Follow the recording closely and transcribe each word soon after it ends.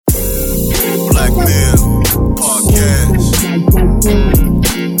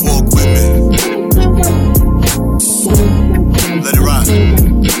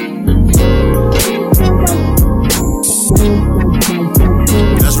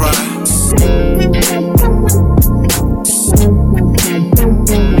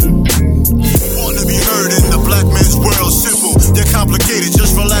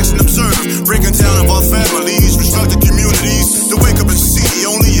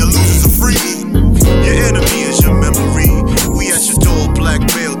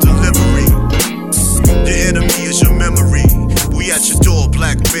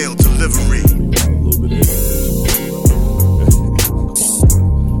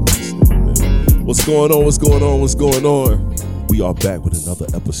What's going on? What's going on? What's going on? We are back with another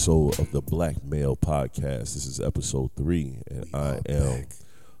episode of the Black Male Podcast. This is episode 3, and I am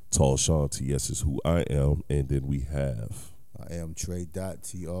TallShon. TS is who I am, and then we have... I am Tre Dot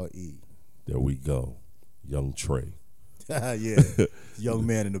Tre. There we go. Young Tre. Yeah, young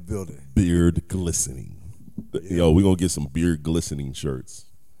man in the building. Beard glistening. Yeah. Yo, we're going to get some beard glistening shirts.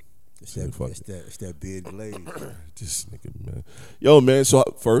 It's that beard glaze. This nigga, man. Yo, man, so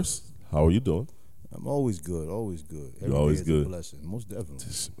first, how are you doing? I'm always good, always good. You're always good. A blessing, most definitely.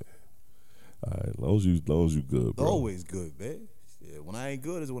 This man. All right, as long as you good, bro. Always good, man. Yeah, when I ain't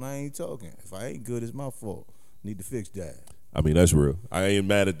good is when I ain't talking. If I ain't good, it's my fault. Need to fix that. I mean, that's real. I ain't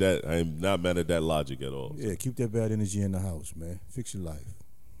mad at that. I am not mad at that logic at all. Yeah, keep that bad energy in the house, man. Fix your life.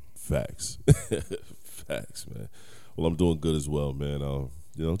 Facts. Facts, man. Well, I'm doing good as well, man.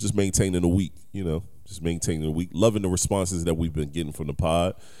 Just maintaining the week, just maintaining the week. Loving the responses that we've been getting from the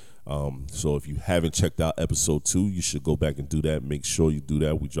pod. So if you haven't checked out episode 2, you should go back and do that. Make sure you do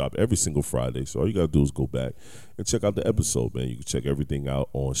that. We drop every single Friday. So all you got to do is go back and check out the episode, man. You can check everything out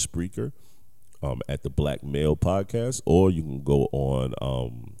on Spreaker. At the Black Male Podcast, or you can go on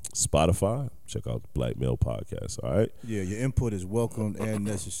Spotify, check out the Black Male Podcast, all right? Yeah, your input is welcome and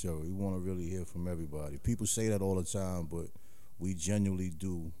necessary. We want to really hear from everybody. People say that all the time, but we genuinely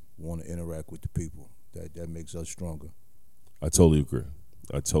do want to interact with the people. That makes us stronger. I totally agree.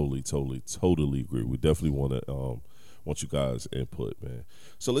 I totally agree. We definitely want you guys' input, man.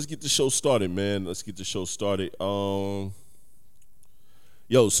 So let's get the show started, man.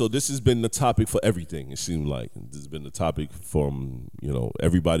 Yo, so this has been the topic for everything, it seemed like. This has been the topic from,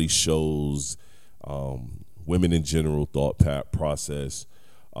 everybody's shows, women in general, thought process.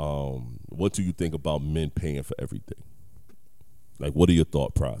 What do you think about men paying for everything? Like, what are your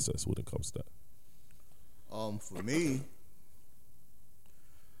thought process when it comes to that? For me,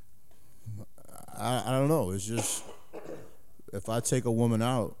 I don't know. It's just, if I take a woman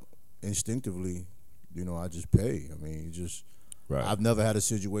out instinctively, I just pay. I mean, right. I've never had a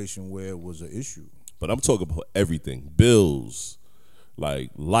situation where it was an issue. But I'm talking about everything. Bills, like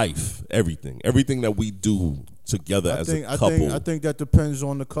life, everything. Everything that we do together as a couple. I think that depends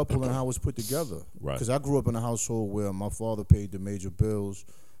on the couple and how it's put together. Right. Because I grew up in a household where my father paid the major bills,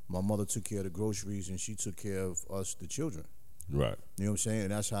 my mother took care of the groceries, and she took care of us, the children. Right. You know what I'm saying?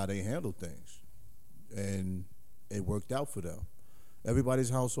 And that's how they handled things. And it worked out for them. Everybody's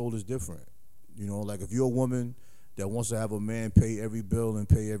household is different. Like if you're a woman that wants to have a man pay every bill and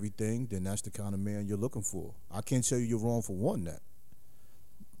pay everything, then that's the kind of man you're looking for. I can't tell you you're wrong for wanting that.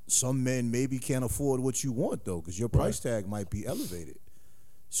 Some men maybe can't afford what you want, though, because your price tag might be elevated.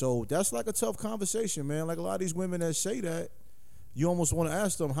 So that's like a tough conversation, man. Like a lot of these women that say that, you almost want to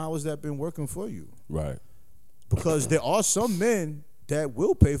ask them, how has that been working for you? Right. Because there are some men that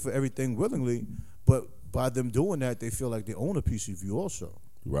will pay for everything willingly, but by them doing that, they feel like they own a piece of you also.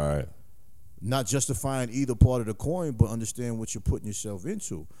 Right. Not justifying either part of the coin, but understand what you're putting yourself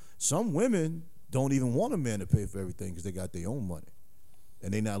into. Some women don't even want a man to pay for everything because they got their own money.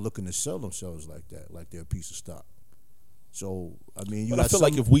 And they're not looking to sell themselves like that, like they're a piece of stock. So, I mean, I feel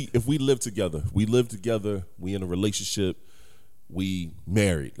like if we live together, we in a relationship, we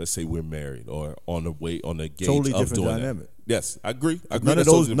married. Let's say we're married or on the gauge totally of different doing dynamic. That. Yes, I agree. None of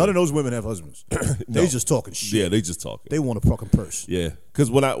those women have husbands. They just talking shit. Yeah, they just talking. They want a fucking purse. Yeah, because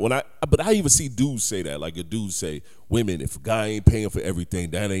but I even see dudes say that. Like a dude say, women, if a guy ain't paying for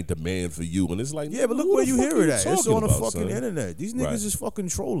everything, that ain't the man for you. And it's like, yeah, but look where you hear it at. It's on the fucking internet. These niggas is fucking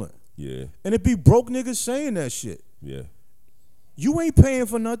trolling. Yeah, and it be broke niggas saying that shit. Yeah, you ain't paying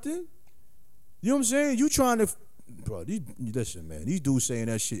for nothing. You know what I'm saying? You trying to. Bro, listen, man. These dudes saying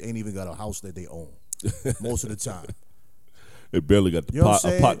that shit ain't even got a house that they own most of the time. They barely got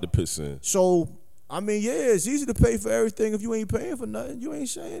a pot to piss in. So, I mean, yeah, it's easy to pay for everything. If you ain't paying for nothing, you ain't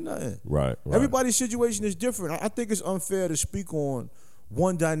saying nothing. Right. Everybody's situation is different. I think it's unfair to speak on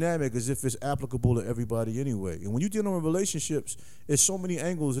one dynamic as if it's applicable to everybody anyway. And when you're dealing with relationships, there's so many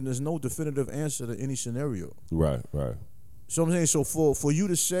angles and there's no definitive answer to any scenario. Right. So I'm saying, so for you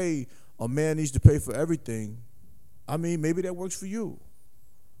to say a man needs to pay for everything, I mean, maybe that works for you.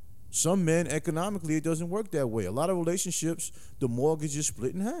 Some men, economically, it doesn't work that way. A lot of relationships, the mortgage is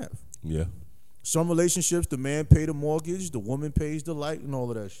split in half. Yeah. Some relationships, the man pays the mortgage, the woman pays the light and all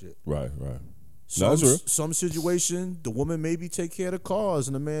of that shit. Right. Some situation, the woman maybe take care of the cars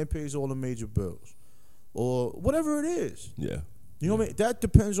and the man pays all the major bills. Or whatever it is. Yeah. You know what I mean? That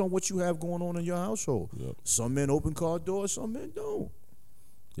depends on what you have going on in your household. Yep. Some men open car doors, some men don't.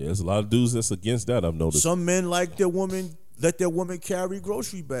 Yeah, there's a lot of dudes that's against that, I've noticed. Some men like let their woman carry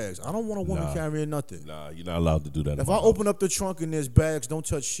grocery bags. I don't want a woman carrying nothing. Nah, you're not allowed to do that. If I open up the trunk and there's bags, don't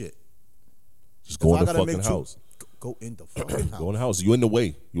touch shit. Just go in the fucking house. Go in the fucking house. Go in the house. You in the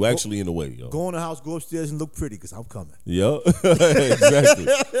way. You actually in the way, yo. Go in the house, go upstairs and look pretty because I'm coming. Yeah, exactly.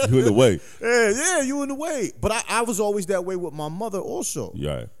 You in the way. Yeah, you in the way. But I was always that way with my mother also.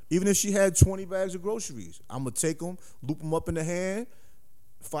 Yeah. Even if she had 20 bags of groceries, I'm going to take them, loop them up in the hand,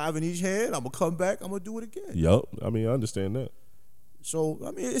 5 in each hand. I'm going to come back. I'm going to do it again. Yep. I mean, I understand that. So,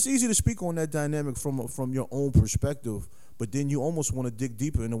 I mean, it's easy to speak on that dynamic from your own perspective, but then you almost want to dig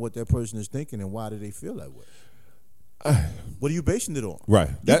deeper into what that person is thinking and why do they feel that way. What are you basing it on? Right.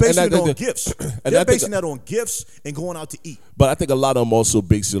 You're basing it on gifts. They're basing that on gifts and going out to eat. But I think a lot of them also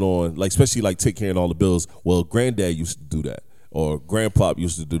base it on, like, especially like take care of all the bills. Well, granddad used to do that, or grandpop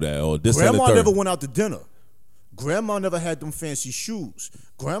used to do that, or this and the Grandma third. never went out to dinner. Grandma never had them fancy shoes.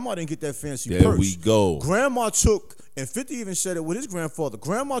 Grandma didn't get that fancy purse. There we go. Grandma took, and 50 even said it with his grandfather,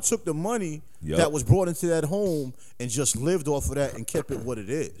 Grandma took the money Yep. that was brought into that home and just lived off of that and kept it what it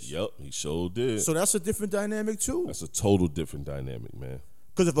is. Yep, he sure did. So that's a different dynamic too. That's a total different dynamic, man.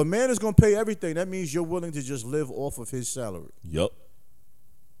 Because if a man is going to pay everything, that means you're willing to just live off of his salary. Yep.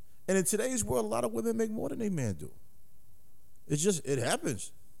 And in today's world, a lot of women make more than they man do. It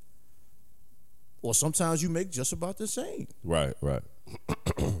happens. Or sometimes you make just about the same. Right.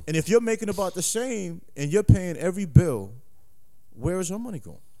 And if you're making about the same and you're paying every bill, where is her money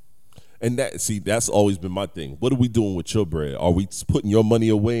going? And that's always been my thing. What are we doing with your bread? Are we putting your money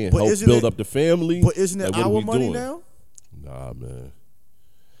away and But help build up the family? But isn't it Like, what are our we money doing? now? Nah, man.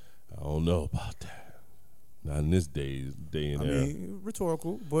 I don't know about that. Not in this day and era. I mean,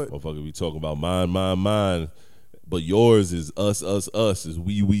 rhetorical, but Motherfucker, we talking about mine. But yours is us. Is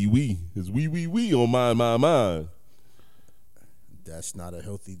we. Is we on mine. that's not a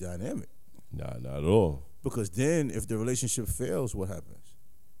healthy dynamic. Nah, not at all. Because then if the relationship fails, what happens?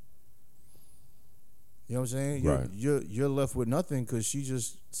 You know what I'm saying? Right. You're left with nothing because she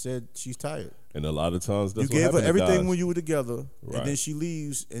just said she's tired. And a lot of times that's You gave her what happens, everything guys. when you were together, Right. and then she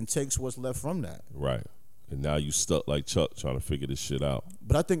leaves and takes what's left from that. Right. And now you stuck like Chuck trying to figure this shit out.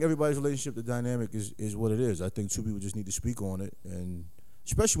 But I think everybody's relationship, the dynamic is what it is. I think two people just need to speak on it, and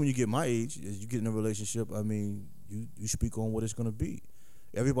especially when you get my age, as you get in a relationship, I mean, you speak on what it's going to be.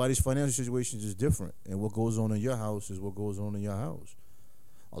 Everybody's financial situations is different, and what goes on in your house is what goes on in your house.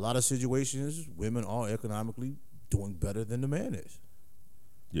 A lot of situations, women are economically doing better than the man is.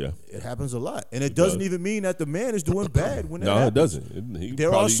 Yeah. It happens a lot, and it doesn't even mean that the man is doing bad when No, happens. it doesn't.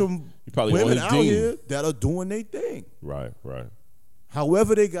 There are some women out here that are doing their thing. Right.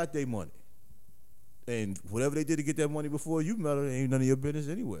 However they got their money. And whatever they did to get that money before you met her, ain't none of your business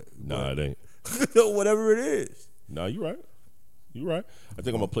anyway. Nah, it ain't. Whatever it is. Nah, you right. I think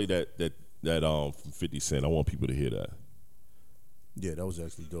I'm gonna play that from 50 Cent. I want people to hear that. Yeah, that was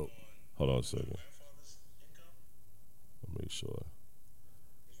actually dope. Hold on a second. I'll make sure.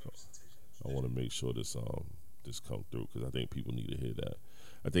 I want to make sure this come through because I think people need to hear that.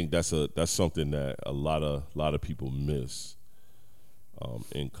 I think that's something that a lot of people miss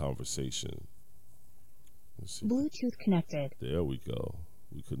in conversation. Let's see. Bluetooth connected. There we go.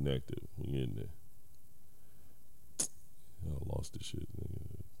 We connected. We in there. I lost this shit.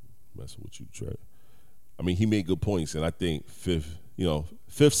 Messing with you, Tre. I mean, he made good points, and I think Fifth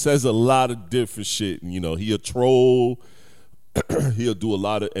says a lot of different shit. And, he'll troll. He'll do a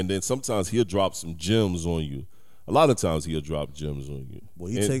lot of, and then sometimes he'll drop some gems on you. A lot of times he'll drop gems on you.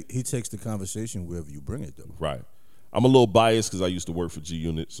 Well, he takes the conversation wherever you bring it, though. Right. I'm a little biased because I used to work for G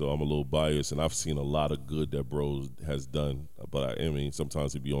Unit, so I'm a little biased, and I've seen a lot of good that Bros has done. But I mean,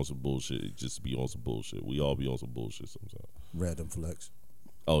 sometimes he be on some bullshit. It just be on some bullshit. We all be on some bullshit sometimes. Random flex.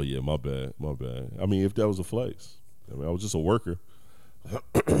 Oh yeah, my bad. I mean, if that was a flex, I was just a worker.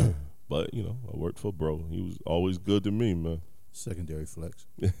 But I worked for Bro. He was always good to me, man. Secondary flex.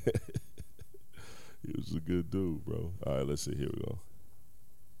 He was a good dude, bro. All right, let's see. Here we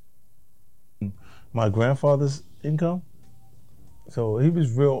go. My grandfather's income. So he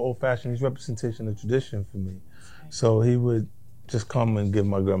was real old-fashioned. He's representation of tradition for me. So he would just come and give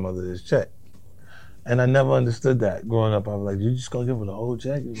my grandmother his check. And I never understood that. Growing up, I was like, you just gonna give her the whole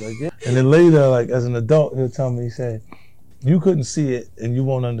check? He was like, yeah. And then later, like as an adult, he'll tell me, he said, you couldn't see it and you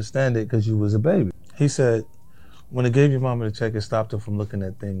won't understand it because you was a baby. He said, when I gave your mama the check, it stopped her from looking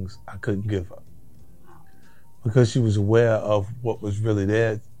at things I couldn't give her. Because she was aware of what was really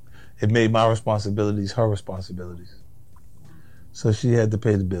there, it made my responsibilities her responsibilities. So she had to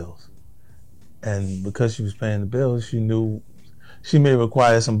pay the bills. And because she was paying the bills, she knew she may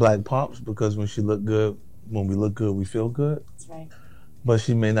require some black pumps because when we look good, we feel good. That's right. But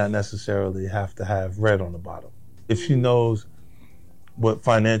she may not necessarily have to have red on the bottom. If she knows what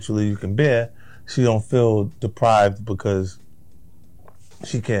financially you can bear, she don't feel deprived because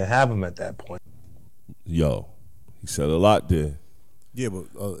she can't have them at that point. Yo, he said a lot there. Yeah, but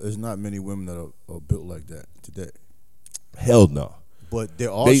there's not many women that are built like that today. Hell no. But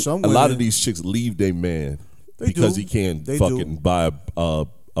there are some women. A lot of these chicks leave their man because he can't fucking buy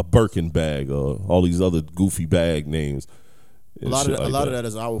a Birkin bag or all these other goofy bag names. A lot of that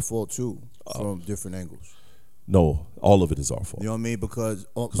is our fault too, from different angles. No, all of it is our fault. You know what I mean? Because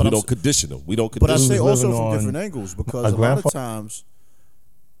we don't condition them. We don't. But I say them. also from different angles because a lot of times,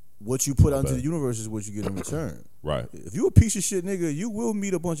 what you put out into the universe is what you get in return. Right. If you a piece of shit nigga, you will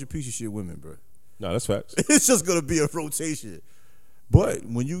meet a bunch of piece of shit women, bro. No, that's facts. It's just gonna be a rotation. But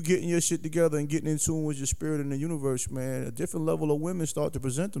when you getting your shit together and getting in tune with your spirit in the universe, man, a different level of women start to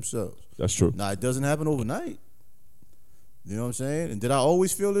present themselves. That's true. Now, it doesn't happen overnight. You know what I'm saying? And did I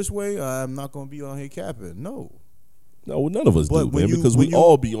always feel this way? I'm not going to be on here capping. No, none of us do, man, because we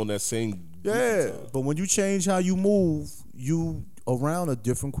all be on that same. Yeah, but when you change how you move, you around a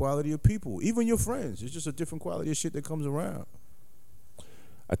different quality of people. Even your friends. It's just a different quality of shit that comes around.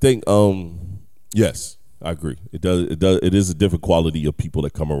 I think, yes. I agree. It does. It is a different quality of people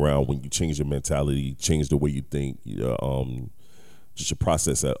that come around when you change your mentality, change the way you think, just your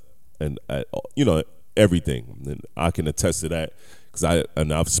process and everything. And I can attest to that because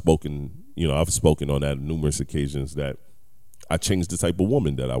I've spoken on that on numerous occasions that I changed the type of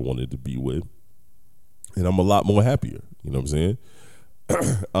woman that I wanted to be with, and I'm a lot more happier. You know what I'm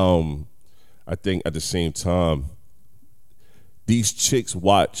saying? I think at the same time, these chicks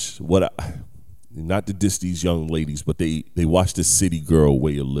watch not to diss these young ladies, but they watch the city girl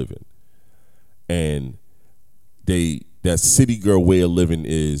way of living. And that city girl way of living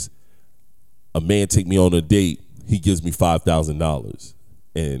is a man take me on a date, he gives me $5,000.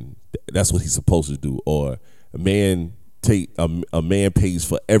 And that's what he's supposed to do. Or a man pays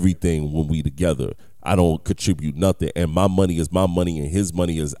for everything when we together. I don't contribute nothing. And my money is my money and his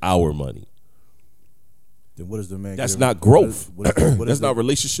money is our money. Then what is the man? That's not growth. That's not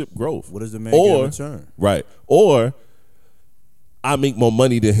relationship growth. What does the man get in return? Right. Or I make more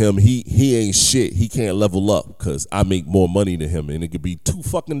money than him. He ain't shit. He can't level up because I make more money than him, and it could be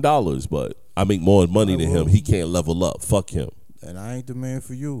 $2 but I make more money than him. He can't level up. Fuck him. And I ain't the man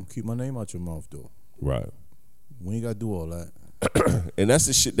for you. Keep my name out your mouth, though. Right. We ain't gotta do all that. And that's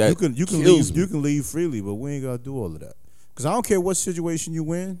the shit that you can leave freely, but we ain't gotta do all of that. Because I don't care what situation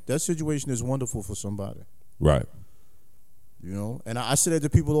you in. That situation is wonderful for somebody. Right. You know, and I say that to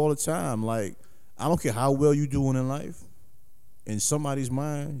people all the time. Like, I don't care how well you doing in life. In somebody's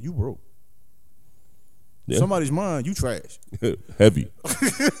mind, you broke. Yeah. Somebody's mind, you trash. Heavy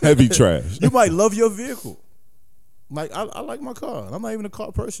trash. You might love your vehicle. Like, I like my car. I'm not even a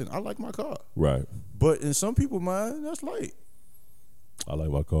car person. I like my car. Right. But in some people's mind, that's light. I like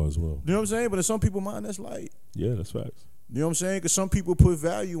my car as well. You know what I'm saying? But in some people's mind, that's light. Yeah, that's facts. You know what I'm saying? Because some people put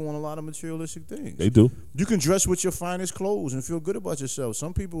value on a lot of materialistic things. They do. You can dress with your finest clothes and feel good about yourself.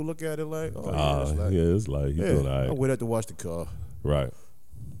 Some people look at it like, oh, it's like, you're doing all right. I wear that to wash the car. Right.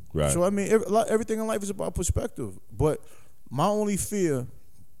 Right. So, I mean, everything in life is about perspective. But my only fear,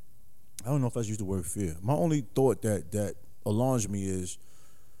 I don't know if I use the word fear. My only thought that alarms me is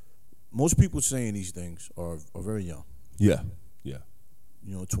most people saying these things are very young. Yeah. Yeah.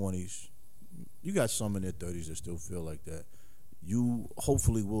 You know, 20s. You got some in their 30s that still feel like that. You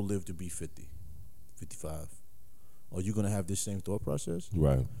hopefully will live to be 50, 55. Are you going to have this same thought process?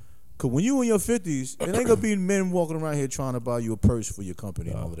 Right. Because when you in your 50s, it ain't going to be men walking around here trying to buy you a purse for your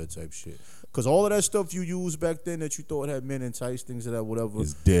company and all of that type of shit. Because all of that stuff you used back then that you thought had men enticed, things of that, whatever.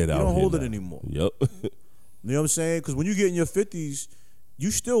 It's dead out here. You don't hold it anymore. Yep. You know what I'm saying? Because when you get in your 50s,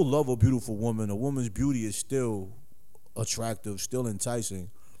 you still love a beautiful woman. A woman's beauty is still attractive, still enticing.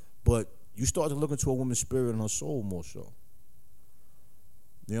 But you start to look into a woman's spirit and her soul more so.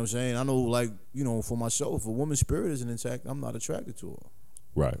 You know what I'm saying? I know, like, you know, for myself, if a woman's spirit isn't intact, I'm not attracted to her.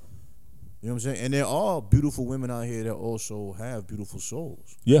 Right. You know what I'm saying? And there are beautiful women out here that also have beautiful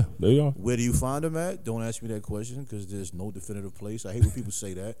souls. Yeah, they are. Where do you find them at? Don't ask me that question because there's no definitive place. I hate when people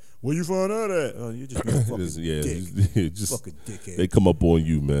say that. Where you find out at? You just be a fucking dick. Fucking dickhead. They come up on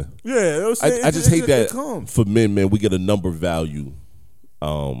you, man. Yeah. I just hate that for men, man, we get a number value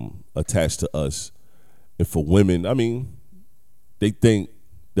attached to us. And for women, I mean, they think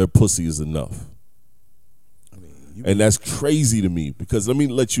their pussy is enough. And that's crazy to me because let me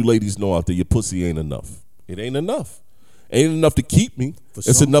let you ladies know out there, your pussy ain't enough. It ain't enough. Ain't enough to keep me.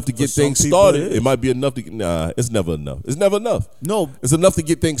 It's enough to get things started. It might be enough to it's never enough. It's never enough. No. It's enough to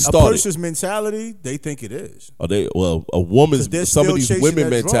get things started. A person's mentality, they think it is. A woman's, some of these women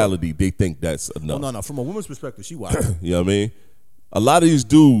mentality, they think that's enough. No. From a woman's perspective, she wild. You know what I mean? A lot of these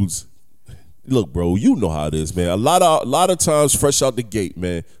dudes, look, bro, you know how it is, man. A lot of times fresh out the gate,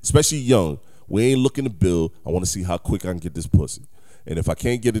 man, especially young, We ain't looking to build. I want to see how quick I can get this pussy. And if I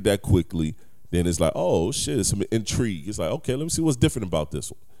can't get it that quickly, then it's like, oh shit, it's some intrigue. It's like, okay, let me see what's different about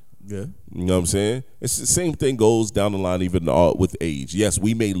this one. Yeah. You know what I'm saying? It's the same thing goes down the line even with age. Yes,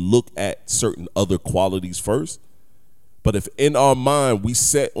 we may look at certain other qualities first, but if in our mind we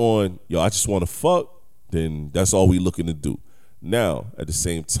set on, yo, I just want to fuck, then that's all we looking to do. Now, at the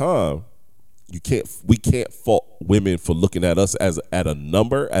same time, we can't fault women for looking at us as a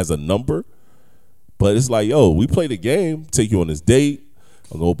number, but it's like, yo, we play the game, take you on this date,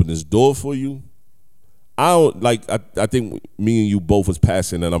 I'm gonna open this door for you. I think me and you both was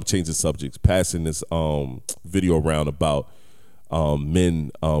passing, and I'm changing subjects, passing this video around about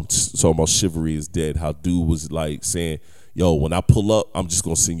men talking about chivalry is dead. How dude was like saying, yo, when I pull up, I'm just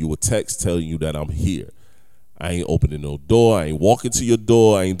gonna send you a text telling you that I'm here. I ain't opening no door, I ain't walking to your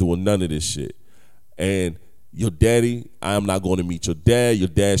door, I ain't doing none of this shit. And your daddy, I'm not going to meet your dad. Your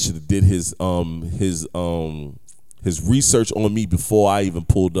dad should have did his research on me before I even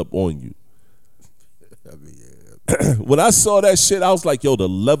pulled up on you. I mean, yeah. When I saw that shit, I was like, yo, the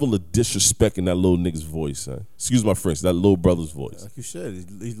level of disrespect in that little nigga's voice, son. Excuse my French, that little brother's voice. Like you said,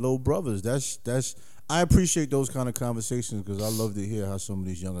 these little brothers. That's. I appreciate those kind of conversations because I love to hear how some of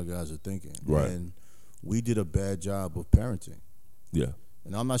these younger guys are thinking. Right. And we did a bad job of parenting. Yeah.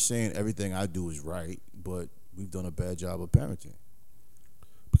 And I'm not saying everything I do is right, but we've done a bad job of parenting.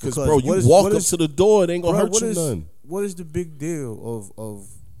 Because bro, you walk up to the door, it ain't gonna hurt you none. What is the big deal of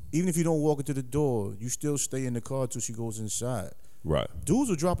even if you don't walk into the door, you still stay in the car till she goes inside. Right. Dudes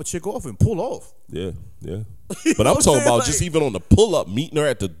will drop a chick off and pull off. Yeah, yeah. But I'm talking about just even on the pull up, meeting her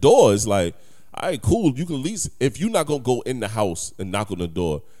at the door. It's like, all right, cool. You can at least, if you're not gonna go in the house and knock on the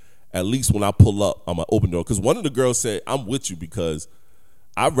door, at least when I pull up, I'm gonna open the door. Because one of the girls said, I'm with you because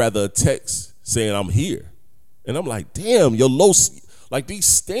I'd rather a text saying I'm here. And I'm like, damn, you're low. Like these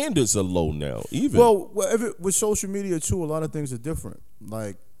standards are low now. Even with social media too, a lot of things are different.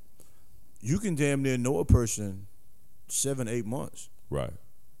 Like you can damn near know a person 7-8 months, right?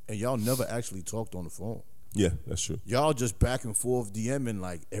 And y'all never actually talked on the phone. Yeah, that's true. Y'all just back and forth DMing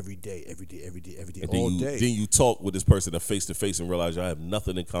like every day, and all day. Then you talk with this person face to face and realize y'all have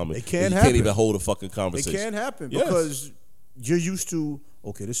nothing in common. It can't happen. happen. Can't even hold a fucking conversation. It can't happen because you're used to,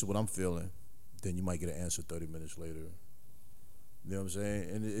 okay, this is what I'm feeling. Then you might get an answer 30 minutes later. You know what I'm saying?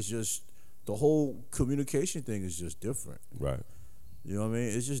 And it's just the whole communication thing is just different. Right. You know what I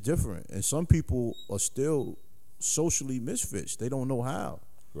mean? It's just different. And some people are still socially misfits. They don't know how.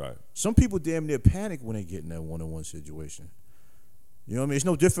 Right. Some people damn near panic when they get in that one-on-one situation. You know what I mean? It's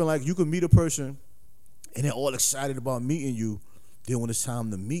no different. Like you can meet a person and they're all excited about meeting you. Then when it's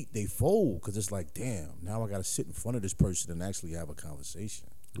time to meet, they fold because it's like, damn, now I got to sit in front of this person and actually have a conversation.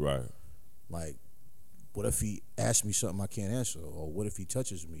 Right. Like, what if he asks me something I can't answer? Or what if he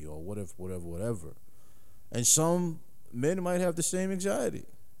touches me? Or what if whatever. And some men might have the same anxiety.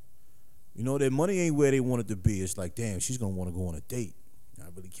 You know, their money ain't where they want it to be. It's like, damn, she's going to want to go on a date. I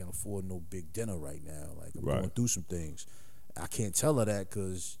really can't afford no big dinner right now. Like, I'm going through some things. I can't tell her that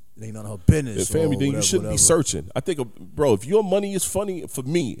because it ain't none of her business. Family, then you shouldn't be searching. I think, bro, if your money is funny, for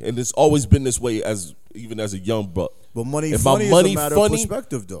me, and it's always been this way even as a young buck. But money funny is a matter of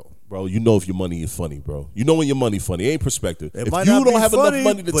perspective, though. Bro, you know if your money is funny, bro. You know when your money funny. It ain't perspective. If you don't have funny,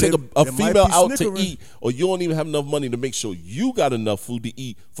 enough money to take a female out to eat, or you don't even have enough money to make sure you got enough food to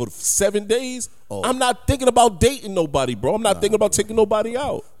eat for 7 days, I'm not thinking about dating nobody, bro. I'm not thinking about taking nobody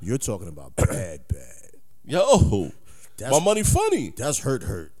out. You're talking about bad. Yo, my money funny. That's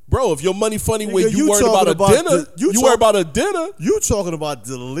hurt. Bro, if your money funny when you worried about a dinner, you worried about a dinner. You talking about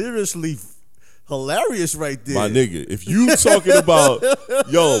deliriously hilarious right there. My nigga, if you talking about,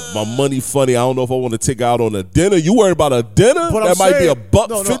 yo, my money funny, I don't know if I want to take out on a dinner. You worried about a dinner? But that might be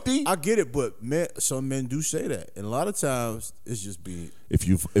 $1.50. I get it, but some men do say that. And a lot of times, it's just being... If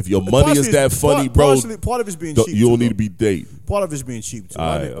your money is that funny, bro, part of it's being cheap. You don't need to be dating. Part of it's being cheap, too.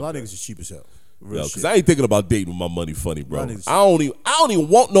 A lot of niggas is cheap as hell. Because I ain't thinking about dating with my money funny, bro. I don't even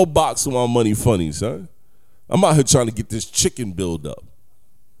want no box with my money funny, son. I'm out here trying to get this chicken build up.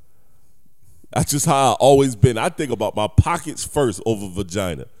 That's just how I always been. I think about my pockets first over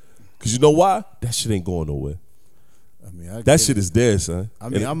vagina. Because you know why? That shit ain't going nowhere. I mean, that shit is there, son. I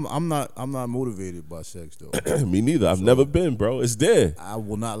mean, I'm not motivated by sex, though. Me neither. I've never been, bro. It's there. I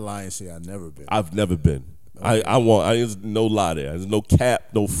will not lie and say I've never been. I've never been. Okay. There's no lie there. There's no cap,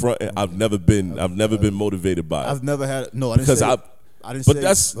 no front. I've never been motivated by it. I've never had I didn't say I didn't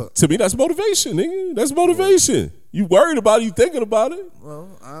but say, to me, that's motivation, nigga. That's motivation. Well, you worried about it, you thinking about it.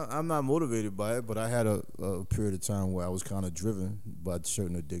 Well, I'm not motivated by it, but I had a period of time where I was kind of driven by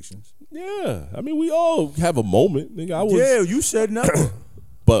certain addictions. Yeah, I mean, we all have a moment, nigga. Yeah, you said never.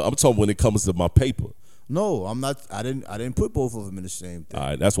 But I'm talking when it comes to my paper. No, I'm not. I didn't put both of them in the same thing. All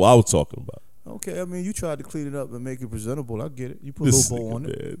right, that's what I was talking about. Okay, I mean, you tried to clean it up and make it presentable. I get it. You put a little bow on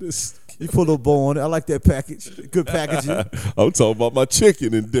it. Man, You put a little bow on it. I like that package. Good packaging. I'm talking about my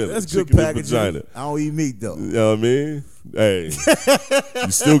chicken and dinner. That's good chicken and packaging. vagina. I don't eat meat though. You know what I mean? Hey,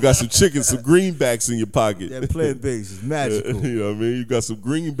 you still got some chicken, some greenbacks in your pocket. That plant-based is magical. You know what I mean? You got some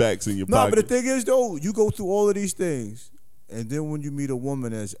greenbacks in your No, pocket. but the thing is though, you go through all of these things, and then when you meet a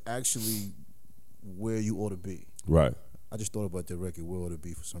woman that's actually where you ought to be. Right. I just thought about that record, where ought to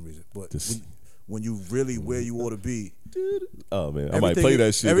be for some reason. But when you really where you ought to be. Oh man, I might play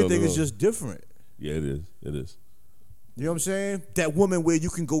that shit. Everything is just different. Yeah, it is. It is. You know what I'm saying? That woman where you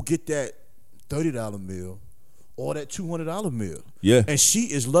can go get that $30 meal or that $200 meal. Yeah. And she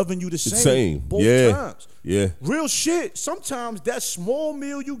is loving you the same. Same. Both times. Yeah. Real shit. Sometimes that small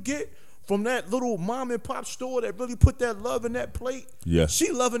meal you get from that little mom and pop store that really put that love in that plate. Yeah.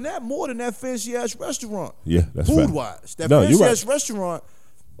 She loving that more than that fancy ass restaurant. Yeah, that's food fact. wise. That No, fancy you're ass restaurant.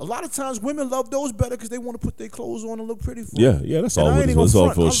 A lot of times women love those better because they want to put their clothes on and look pretty for Yeah, them. yeah, that's And all I it ain't is. gonna It's all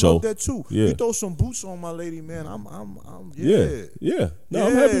front. for a I show. love that too. Yeah. You throw some boots on my lady, man. I'm Yeah. No,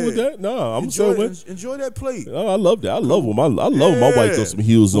 I'm happy with that. No, I'm so enjoy that plate. Oh, I love that. I love when my wife throw some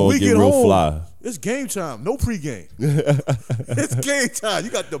heels on, get real home, fly. It's game time. No pregame. It's game time.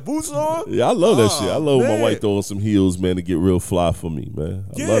 You got the boots on. Yeah, I love that shit. I love when my man. wife throwing some heels, man, to get real fly for me, man.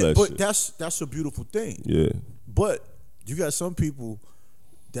 I love that but shit. that's a beautiful thing. Yeah. But you got some people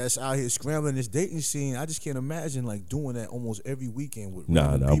that's out here scrambling this dating scene. I just can't imagine like doing that almost every weekend with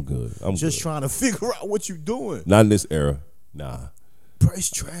random I'm people. good. I'm just good. trying to figure out what you're doing. Not in this era. Nah. Bro,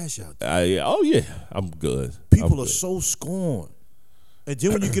 it's trash out there. Oh yeah, I'm good. People are so scorned. And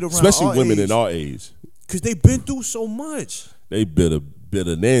then when you get around especially our women age, in our age, because they've been through so much. they bitter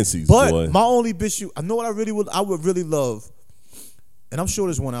Nancy's, But boy. my only bitch, I know what I would really love, and I'm sure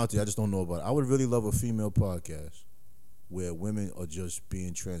there's one out there, I just don't know about it. I would really love a female podcast where women are just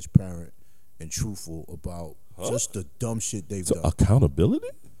being transparent and truthful about just the dumb shit they've done. Accountability?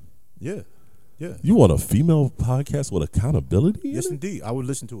 Yeah. Yeah. You want a female podcast with accountability? Yes, in it? indeed. I would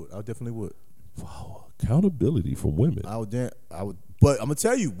listen to it. I definitely would. Wow, accountability from women. I would. But I'm gonna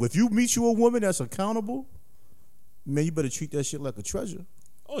tell you, if you meet you a woman that's accountable, man, you better treat that shit like a treasure.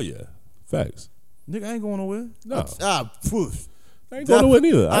 Oh yeah, facts. Nigga, I ain't going nowhere. No. Poof. I ain't going nowhere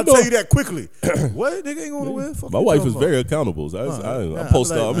neither. I'll tell you that quickly. What? Nigga ain't going nowhere? Fuck My you wife talking is about? very accountable. So I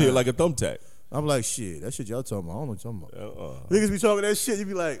post up. I'm here like a thumbtack. I'm like, shit, that shit y'all talking about. I don't know what you're talking about. Niggas be talking that shit, you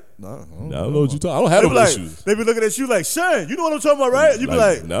be like, nah. I don't know what you talking. I don't have those issues. They be looking at you like, son, you know what I'm talking about, right? You be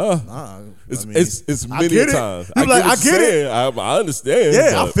like, nah. It's I many get it. times. You be like, I get it. I understand.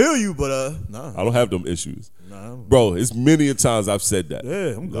 Yeah, I feel you, but nah. I don't have them issues. Nah. Bro, it's many a times I've said that.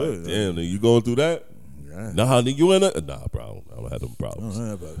 Yeah, I'm good. Damn, nigga, you going through that? Yeah. Nah, nigga, you in it? Nah, bro, I don't have them problems.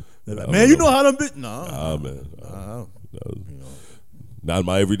 Man, you know how them bitch? Nah, man. No. Not in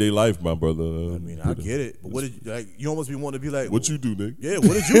my everyday life, my brother. I mean, I get it, but what did you almost be wanting to be like? What you do, nigga? Yeah,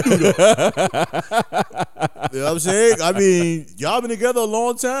 what did you do though? You know what I'm saying? I mean, y'all been together a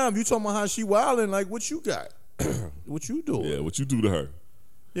long time. You talking about how she wilding? Like, what you got? What you doing? Yeah, what you do to her?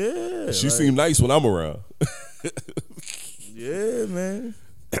 Yeah, She seem nice when I'm around. Yeah, man.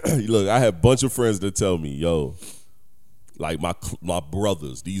 Look, I have a bunch of friends that tell me, yo, like my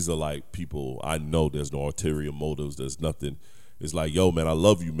brothers, these are like people I know there's no ulterior motives, there's nothing. It's like, yo, man, I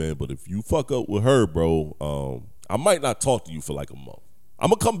love you, man, but if you fuck up with her, bro, I might not talk to you for like a month. I'm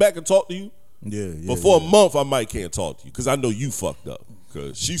going to come back and talk to you. Yeah. But for a month, I can't talk to you because I know you fucked up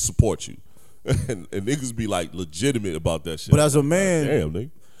because she supports you. and niggas be like legitimate about that shit. But as a man, damn,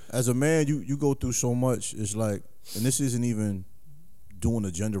 nigga. As a man, you go through so much. It's like, and this isn't even doing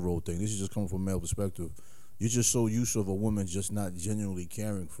a gender role thing. This is just coming from a male perspective. You're just so used to a woman just not genuinely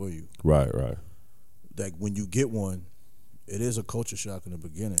caring for you. Right. Like when you get one, it is a culture shock in the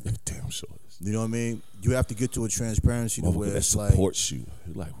beginning. Damn sure is. You know what I mean? You have to get to a transparency to where it's like supports you.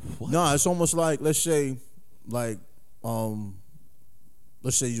 You're like, what? No, it's almost like let's say you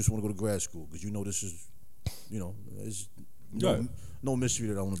just want to go to grad school because you know this is, it's no mystery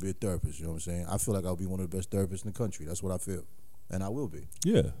that I want to be a therapist. You know what I'm saying? I feel like I'll be one of the best therapists in the country. That's what I feel, and I will be.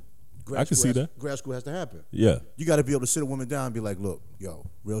 Yeah, I can see that. Grad school has to happen. Yeah, you got to be able to sit a woman down and be like, look, yo,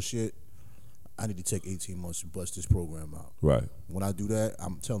 real shit. I need to take 18 months to bust this program out. Right. When I do that,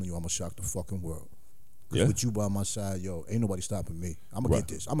 I'm telling you, I'm gonna shock the fucking world. Yeah. With you by my side, yo, ain't nobody stopping me. I'm gonna get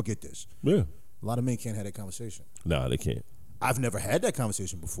this. I'm gonna get this. Yeah. A lot of men can't have that conversation. Nah, they can't. I've never had that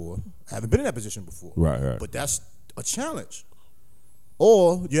conversation before. I haven't been in that position before. Right. But that's a challenge.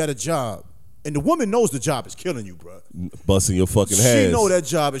 Or you had a job, and the woman knows the job is killing you, bro. Busting your fucking ass. She know that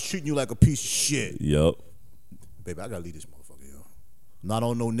job is treating you like a piece of shit. Yep. Baby, I gotta leave this motherfucker, yo. Not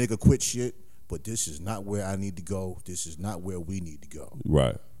on no nigga quit shit, but this is not where I need to go. This is not where we need to go.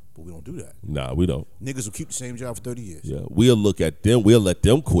 Right. But we don't do that. Nah, we don't. Niggas will keep the same job for 30 years. Yeah, we'll look at them. We'll let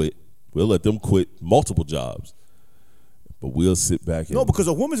them quit. We'll let them quit multiple jobs. But we'll sit back and... No, because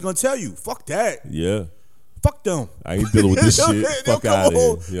a woman's going to tell you, fuck that. Yeah. Fuck them. I ain't dealing with this shit. Fuck out of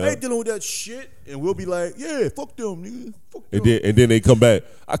here. Yeah. I ain't dealing with that shit. And we'll be like, yeah, fuck them, nigga. Fuck them. And then they come back,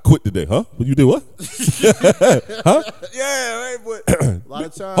 I quit today. Huh? You did what? Huh? Yeah, right, but a lot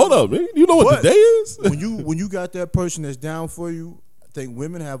of times... Hold up, man. You know what today is? when you got that person that's down for you, I think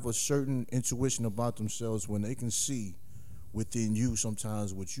women have a certain intuition about themselves when they can see within you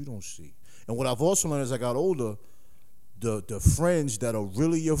sometimes what you don't see. And what I've also learned as I got older, the friends that are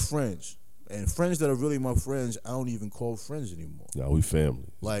really your friends and friends that are really my friends, I don't even call friends anymore. Nah, we family.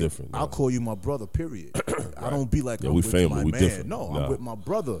 It's like, different. I'll call you my brother, period. Right. I don't be like, yeah, I'm we with family. my We man. different. No, nah. I'm with my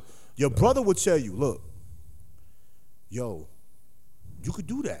brother. Your brother would tell you, look, yo, you could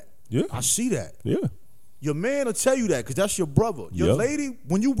do that. Yeah. I see that. Yeah. Your man will tell you that because that's your brother. Your lady,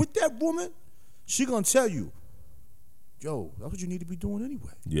 when you with that woman, she gonna tell you, yo, that's what you need to be doing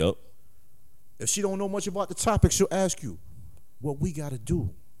anyway. Yep. If she don't know much about the topic, she'll ask you, what we gotta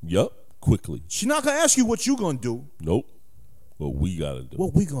do. Yep. Quickly. She not gonna ask you what you gonna do. Nope. What we gotta do.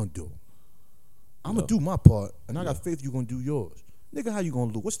 What we gonna do. I'm gonna do my part, and I got faith you gonna do yours. Nigga, how you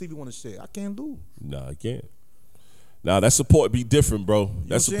gonna lose? What Stevie wanna say? I can't lose. Nah, I can't. Nah, that support be different, bro. You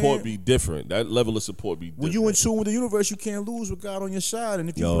that support be different. That level of support be different. When you in tune with the universe, you can't lose with God on your side. And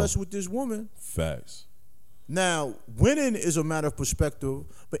if you're blessed with this woman. Facts. Now, winning is a matter of perspective,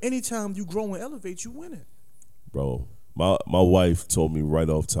 but anytime you grow and elevate, you winning. Bro, my wife told me right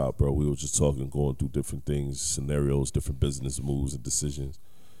off top, bro, we were just talking, going through different things, scenarios, different business moves and decisions.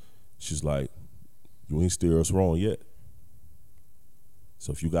 She's like, you ain't steer us wrong yet.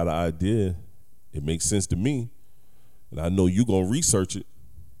 So if you got an idea, it makes sense to me, and I know you gonna research it,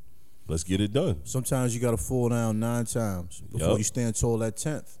 let's get it done. Sometimes you gotta fall down 9 times before you stand tall that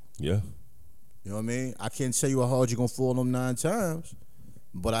 10th. Yeah. You know what I mean? I can't tell you how hard you're gonna fall them 9 times,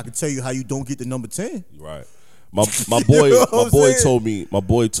 but I can tell you how you don't get to number 10. Right. My boy You know my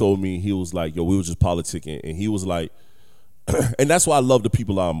boy told me he was like, yo, we were just politicking, and he was like, and that's why I love the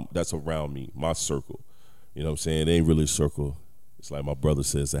people that's around me, my circle. You know what I'm saying? It ain't really a circle. It's like my brother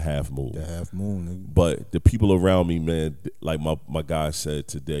says, a half moon. The half moon, nigga. But the people around me, man, like my guy said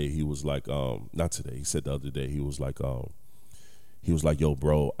today, he was like, not today, he said the other day, he was like, yo,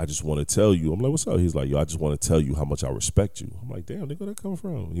 bro, I just want to tell you. I'm like, what's up? He's like, yo, I just want to tell you how much I respect you. I'm like, damn, nigga, where that come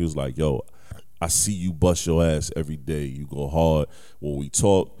from? He was like, yo, I see you bust your ass every day. You go hard. When we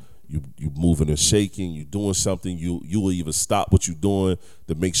talk, you moving and shaking, you doing something, you will even stop what you doing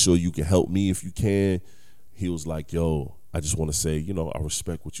to make sure you can help me if you can. He was like, yo, I just want to say, you know, I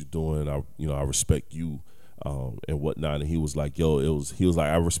respect what you're doing. I respect you and whatnot. And he was like, yo, he was like,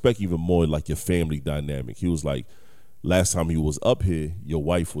 I respect even more like your family dynamic. He was like, last time he was up here, your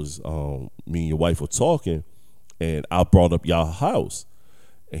wife was, me and your wife were talking, and I brought up y'all house.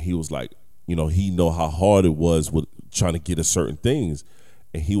 And he was like, you know, he know how hard it was with trying to get at certain things.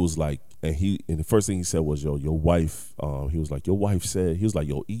 And he was like, and the first thing he said was, yo, your wife, he was like, your wife said, he was like,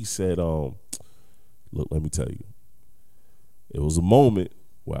 yo, E said, look, let me tell you. It was a moment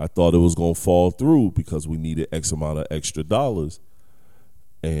where I thought it was going to fall through because we needed X amount of extra dollars.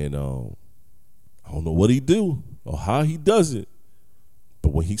 And I don't know what he do or how he does it.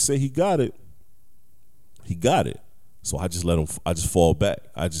 But when he say he got it, he got it. So I just I just fall back.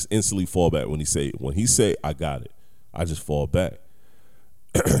 I just instantly fall back when he say I got it. I just fall back.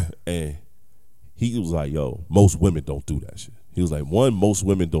 And he was like, yo, most women don't do that shit. He was like, 1, most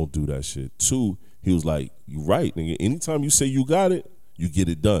women don't do that shit. 2, he was like, you right, nigga. Anytime you say you got it, you get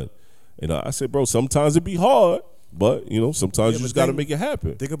it done. And I said, bro, sometimes it be hard, but, you know, sometimes you just got to make it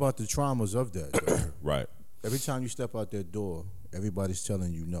happen. Think about the traumas of that. Right. Every time you step out that door, everybody's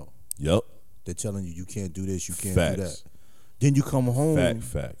telling you no. Yep. They're telling you can't do this, you can't Facts. do that. Then you come home.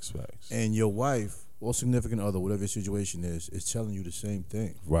 Facts. And your wife or significant other, whatever your situation is telling you the same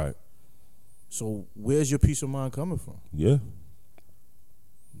thing. Right. So where's your peace of mind coming from? Yeah.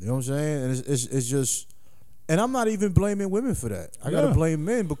 You know what I'm saying? And it's just, and I'm not even blaming women for that. I gotta blame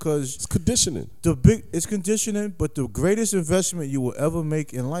men because it's conditioning. It's conditioning, but the greatest investment you will ever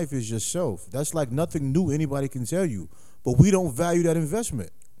make in life is yourself. That's like nothing new anybody can tell you. But we don't value that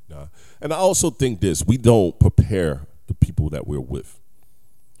investment. Nah. And I also think this, we don't prepare the people that we're with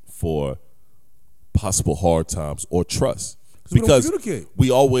for possible hard times or trust. Because we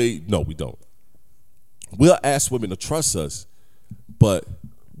don't. We'll ask women to trust us, but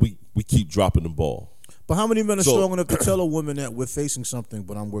we keep dropping the ball. But how many men are strong enough to tell a woman that we're facing something,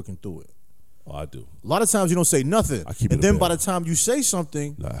 but I'm working through it? Oh, I do. A lot of times you don't say nothing. I keep it and then a by band. the time you say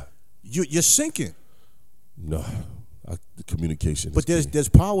something, you're sinking. No. The communication. But is there's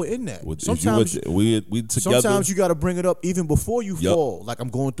power in that. key. Sometimes we together. sometimes you got to bring it up even before you fall. Like I'm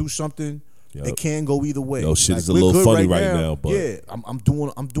going through something. It can go either way. No, shit like, is a little funny right now, but yeah, I'm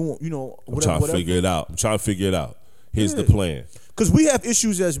doing. You know, I'm trying to figure it out. Here's the plan. Because we have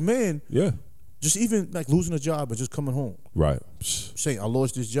issues as men. Yeah. Just even like losing a job and just coming home. Right. Saying I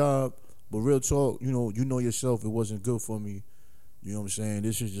lost this job, but real talk, you know yourself, it wasn't good for me. You know what I'm saying?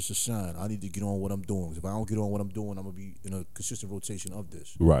 This is just a sign. I need to get on what I'm doing. If I don't get on what I'm doing, I'm gonna be in a consistent rotation of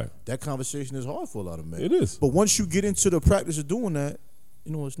this. Right. That conversation is hard for a lot of men. It is. But once you get into the practice of doing that,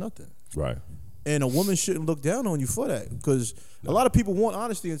 you know it's nothing. Right. And a woman shouldn't look down on you for that, because a lot of people want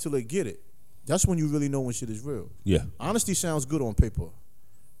honesty until they get it. That's when you really know when shit is real. Yeah. Honesty sounds good on paper.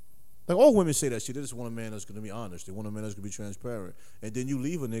 Like all women say that shit. They just want a man that's gonna be honest. They want a man that's gonna be transparent. And then you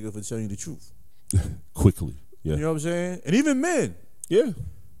leave a nigga for telling you the truth. Quickly. Yeah. You know what I'm saying? And even men. Yeah.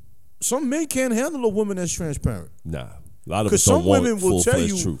 Some men can't handle a woman that's transparent. Nah. A lot of Because us don't some want women will tell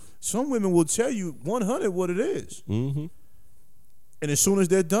full-fledged you. truth. Some women will tell you 100 what it is. Mm-hmm. And as soon as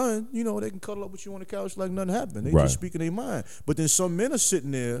they're done, you know, they can cuddle up with you on the couch like nothing happened. They just speaking their mind. But then some men are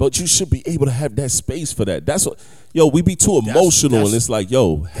sitting there. But you should be able to have that space for that. That's what, we be too emotional, and it's like,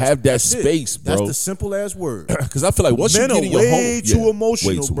 have that space, bro. That's the simple ass word. Because I feel like once men you get in your home, way too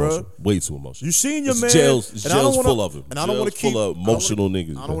emotional, bro. Way too emotional. You seen your man? Jail's full of them. And I don't want to keep full of emotional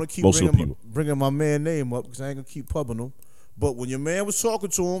niggas. I don't want to keep bringing my man name up because I ain't gonna keep pubbing him. But when your man was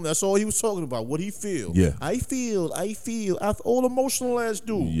talking to him, that's all he was talking about. What he feel. Yeah. I feel. All emotional ass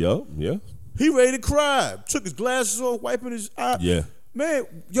dude. Yeah. He ready to cry. Took his glasses off, wiping his eye. Yeah. Man,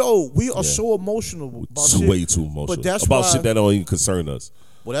 we are so emotional about shit. Way too emotional. But that's about why, shit that don't even concern us.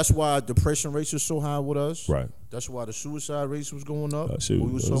 Well, that's why depression rates are so high with us. Right. That's why the suicide rates was going up. That's a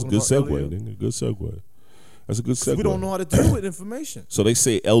good segue, nigga. Good segue. That's a good segue. We don't know how to deal with information. So they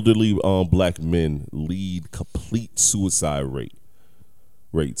say elderly black men lead complete suicide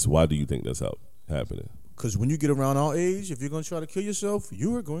rates. Why do you think that's happening? Because when you get around our age, if you're going to try to kill yourself,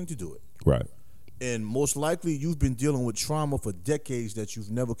 you are going to do it. Right. And most likely you've been dealing with trauma for decades that you've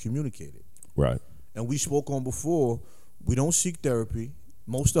never communicated. Right. And we spoke on before, we don't seek therapy.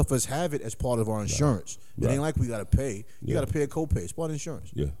 Most of us have it as part of our insurance. Right. It ain't like we got to pay. You got to pay a copay. It's part of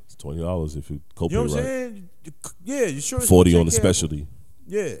insurance. Yeah. It's $20 if you copay. You know what I'm saying? Yeah, insurance. 40 on the specialty.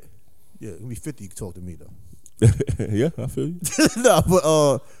 Yeah. Yeah, it'll be 50 you can talk to me, though. Yeah, I feel you. No,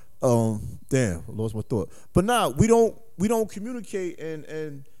 but damn, I lost my thought. But we don't communicate,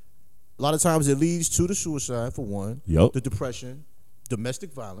 and a lot of times it leads to the suicide for one. Yep. The depression,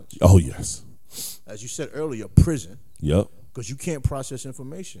 domestic violence. Oh yes. As you said earlier, prison. Yep. Because you can't process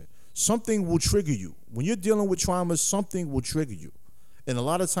information. Something will trigger you when you're dealing with trauma. Something will trigger you, and a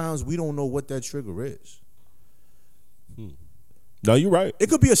lot of times we don't know what that trigger is. No, you're right. It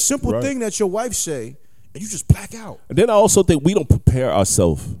could be a simple thing that your wife say, and you just black out. And then I also think we don't prepare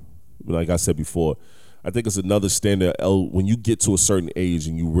ourselves. Like I said before, I think it's another standard when you get to a certain age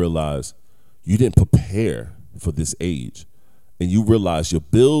and you realize you didn't prepare for this age, and you realize your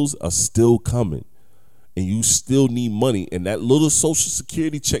bills are still coming, and you still need money, and that little Social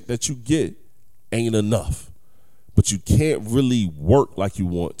Security check that you get ain't enough, but you can't really work like you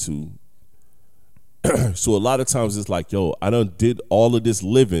want to. So a lot of times it's like, I done did all of this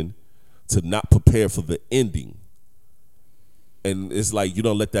living to not prepare for the ending. And it's like you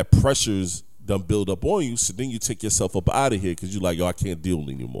don't let that pressures done build up on you, so then you take yourself up out of here because you're like, I can't deal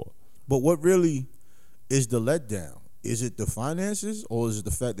anymore. But what really is the letdown? Is it the finances, or is it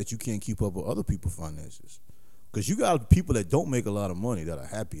the fact that you can't keep up with other people's finances? Because you got people that don't make a lot of money that are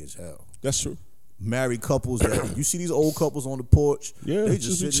happy as hell. That's true. Married couples that you see these old couples on the porch, they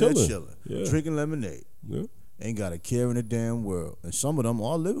just sitting there chilling, drinking lemonade. Yeah. Ain't got a care in the damn world. And some of them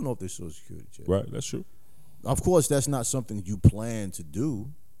are living off their Social Security check. Right, that's true. Of course, that's not something you plan to do.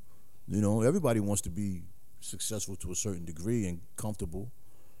 You know, everybody wants to be successful to a certain degree and comfortable.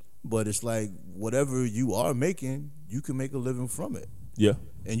 But it's like whatever you are making, you can make a living from it. Yeah.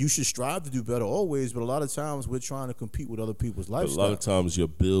 And you should strive to do better always, but a lot of times we're trying to compete with other people's lifestyle. A lot of times your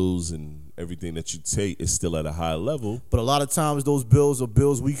bills and everything that you take is still at a high level. But a lot of times those bills are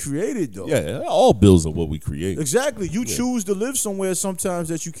bills we created, though. Yeah, all bills are what we create. Exactly. You choose to live somewhere sometimes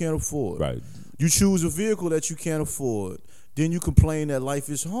that you can't afford. Right. You choose a vehicle that you can't afford. Then you complain that life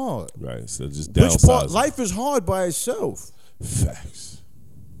is hard. Right. So just downsize. Life is hard by itself. Facts.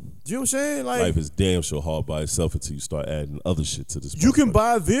 Do you know what I'm saying? Like, life is damn sure hard by itself until you start adding other shit to this. You can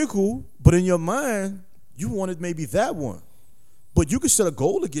buy a vehicle, but in your mind, you wanted maybe that one. But you can set a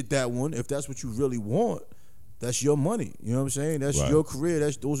goal to get that one if that's what you really want. That's your money. You know what I'm saying? That's Right. your career.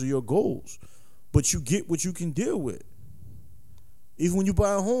 Those are your goals. But you get what you can deal with. Even when you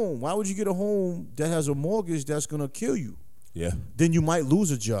buy a home, why would you get a home that has a mortgage that's gonna kill you? Yeah. Then you might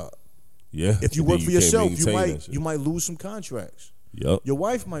lose a job. Yeah. If you And then work for can't yourself, maintain that shit. you might lose some contracts. Yep. Your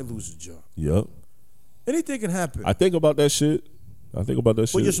wife might lose a job. Yep. Anything can happen. I think about that shit. But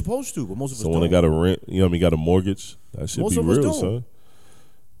you're supposed to. But most of us Someone don't. that got a rent, you know what I mean, got a mortgage. That should Most be of us real, don't. son.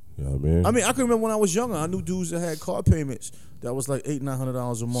 You know what I mean? I mean, I can remember when I was younger, I knew dudes that had car payments that was like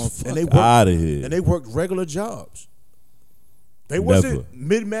 $800-900 a month, and they worked out of here. and they worked regular jobs. They wasn't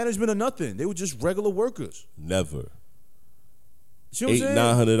mid management or nothing. They were just regular workers. Never. See what I'm saying?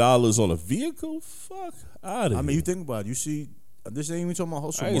 $800-900 on a vehicle? Fuck out of here. I mean, you think about it. You see, this ain't even talking about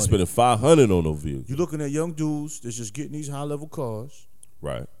hustle I ain't money. spending $500 on no vehicle. You looking at young dudes that's just getting these high level cars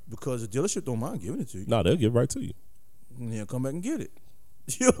Right. because the dealership don't mind giving it to you. No, they'll give right to you. And they'll come back and get it.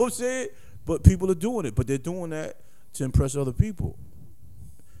 You know what I'm saying? But people are doing it. But they're doing that to impress other people.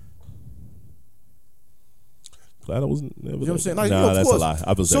 Glad I wasn't never. You know what I'm saying? Like, nah, of that's course, a lie.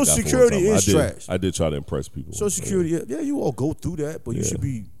 I was that Social guy for Security one time. is trash. I did try to impress people. Social Security, yeah, you all go through that, but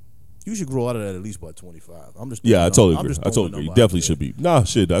you should grow out of that at least by 25. I'm just Yeah, I totally agree. just I totally throwing a agree. You number out definitely there. should be. Nah,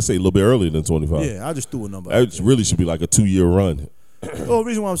 shit. I say a little bit earlier than 25. Yeah, I just threw a number. That out there. really should be like a 2-year run. Well, the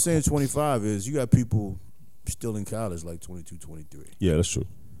reason why I'm saying 25 is you got people still in college like 22, 23. Yeah, that's true.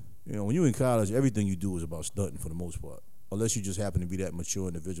 You know, when you're in college, everything you do is about stunting for the most part, unless you just happen to be that mature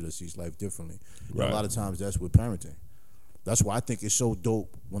individual that sees life differently. You know, Right. a lot of times that's with parenting. That's why I think it's so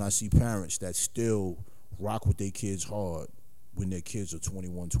dope when I see parents that still rock with their kids hard when their kids are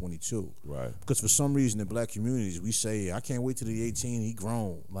 21, 22. Right. Because for some reason in black communities, we say, I can't wait till he's 18, he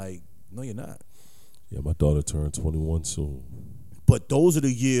grown. Like, no, you're not. Yeah, my daughter turned 21 soon. But those are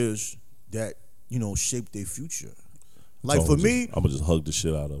the years that, you know, shape their future. Like, for me, I'm going to just hug the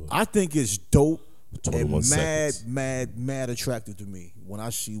shit out of her. I think it's dope 21 and seconds. mad attractive to me when I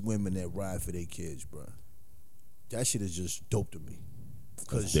see women that ride for their kids, bro. That shit is just dope to me.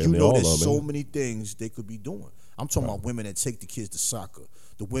 Because you know there's so many things they could be doing. I'm talking about women that take the kids to soccer,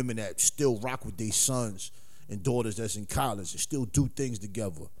 the women that still rock with their sons and daughters that's in college and still do things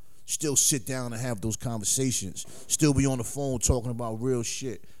together, still sit down and have those conversations, still be on the phone talking about real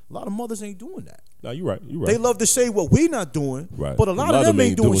shit. A lot of mothers ain't doing that. No, you're right. You're right. They love to say what we not doing, Right. but a lot of them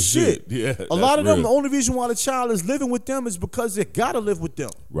ain't doing shit. Yeah, a lot of them, real. the only reason why the child is living with them is because they gotta live with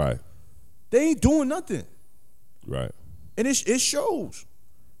them. Right. They ain't doing nothing. Right. And it shows.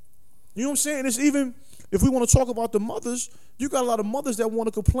 You know what I'm saying? It's even, if we want to talk about the mothers, you got a lot of mothers that want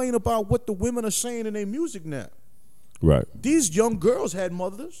to complain about what the women are saying in their music now. Right. These young girls had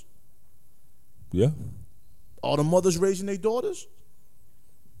mothers. Yeah. Are the mothers raising their daughters?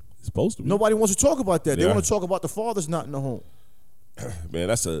 It's supposed to be. Nobody wants to talk about that. They Yeah. want to talk about the fathers not in the home. Man,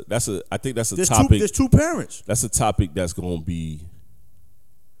 I think that's a There's topic. there's two parents. That's a topic that's going to be,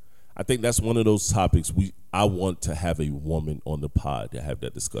 I think that's one of those topics I want to have a woman on the pod to have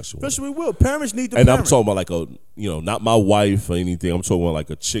that discussion with. Especially we will. Parents need to And parent. I'm talking about like a, not my wife or anything. I'm talking about like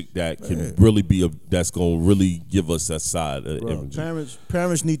a chick that can really that's going to really give us that side of the image.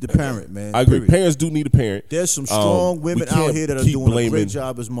 Parents need to parent, man. I agree. Period. Parents do need to parent. There's some strong women out here that are doing a great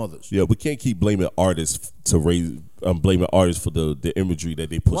job as mothers. Yeah, we can't keep blaming artists blaming artists for the imagery that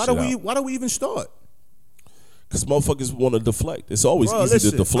they push Why do we even start? Because motherfuckers want to deflect. It's always easy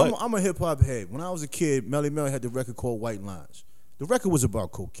listen, to deflect. I'm a hip hop head. When I was a kid, Melly Mel had the record called White Lines. The record was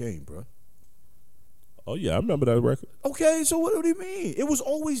about cocaine, bro. Oh yeah, I remember that record. Okay, so what do you mean? It was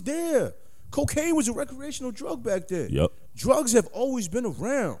always there. Cocaine was a recreational drug back then. Yep. Drugs have always been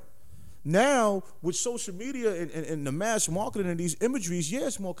around. Now, with social media and the mass marketing and these imageries, yeah,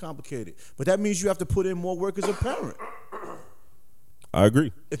 it's more complicated. But that means you have to put in more work as a parent. I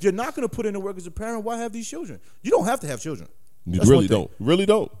agree. If you're not going to put in the work as a parent, why have these children? You don't have to have children. You That's really one thing. don't. You really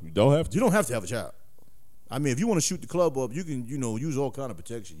don't. You don't have to. You don't have to have a child. I mean, if you want to shoot the club up, you can, use all kind of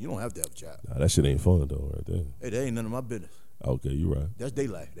protection. You don't have to have a child. Nah, that shit ain't fun though, right there. Hey, that ain't none of my business. Okay, you right. That's their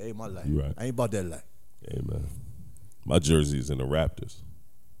life. That ain't my life. You right. I ain't about that life. Hey man, my jersey is in the Raptors.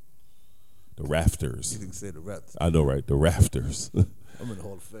 The rafters. You can say the Raptors. I know, right? The rafters. I'm in the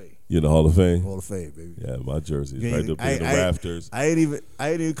Hall of Fame. You in the Hall of Fame? Hall of Fame, baby. Yeah, my jersey is right up there in the rafters. I ain't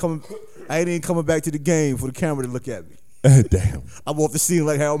even coming back to the game for the camera to look at me. Damn. I'm off the scene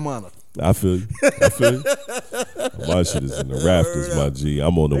like Harold Miner. I feel you. My shit is in the rafters, my G.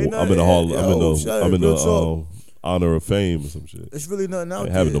 I'm in the hall. I'm in the honor of fame or some shit. It's really nothing out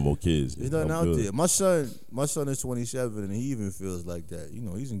there. Having no more kids. There's nothing out there. My son is 27 and he even feels like that.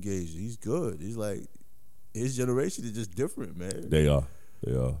 He's engaged. He's good. He's like, his generation is just different, man. They are.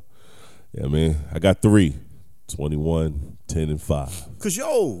 Yeah, man. I got 3. 21, 10, and 5. Cause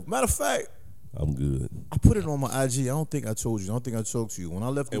matter of fact, I'm good. I put it on my IG. I don't think I told you. I don't think I talked to you. When I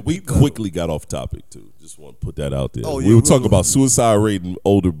left And we quickly got off topic, too. Just want to put that out there. Oh, yeah, we were we'll talking go. about suicide rate in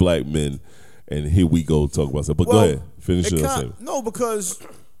older black men, and here we go talk about stuff. But go ahead. Finish your statement. No, because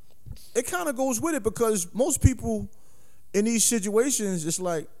it kind of goes with it, because most people in these situations, it's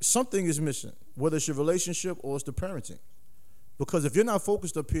like something is missing, whether it's your relationship or it's the parenting. Because if you're not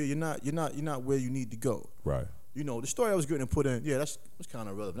focused up here, you're not where you need to go. Right. You know, the story I was getting to put in, that's kind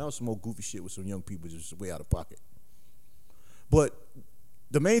of relevant. That was some more goofy shit with some young people just way out of pocket. But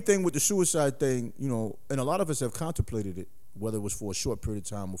the main thing with the suicide thing, you know, and a lot of us have contemplated it, whether it was for a short period of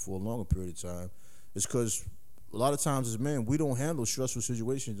time or for a longer period of time, is because a lot of times as men, we don't handle stressful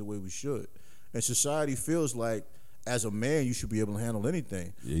situations the way we should. And society feels like, as a man, you should be able to handle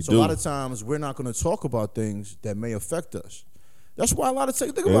anything. Yeah, so a lot of times, we're not going to talk about things that may affect us. That's why a lot of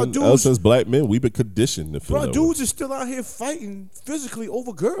think about dudes. Us as black men, we've been conditioned to feel that dudes way. are still out here fighting physically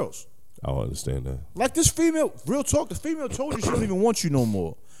over girls. I don't understand that. Like this female, real talk, the female told you she don't even want you no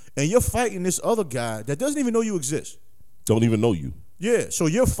more. And you're fighting this other guy that doesn't even know you exist. Don't even know you. Yeah, so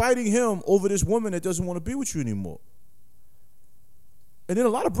you're fighting him over this woman that doesn't want to be with you anymore. And then a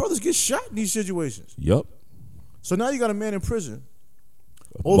lot of brothers get shot in these situations. Yup. So now you got a man in prison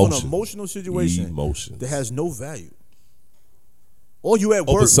over an emotional situation that has no value. Or you at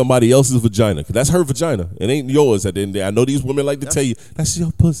work. Over somebody else's vagina. Cause that's her vagina. It ain't yours at the end of the day. I know these women like to tell you, that's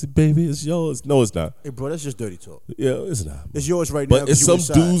your pussy, baby. It's yours. No, it's not. Hey, bro, that's just dirty talk. Yeah, it's not. It's yours right now. But it's some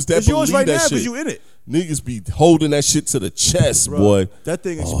dudes that it's yours believe right that now shit. because you in it. Niggas be holding that shit to the chest, Bro, boy. that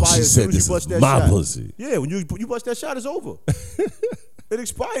thing She expires as soon said as this you bust is that my shot. pussy. Yeah, when you bust that shot, it's over. It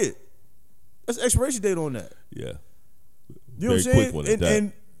expired. That's the expiration date on that. Yeah. You know Very what I'm quick one saying? at that.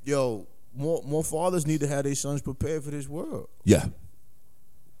 And yo, more fathers need to have their sons prepared for this world. Yeah.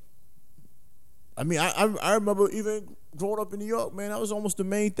 I mean, I remember even growing up in New York, man, that was almost the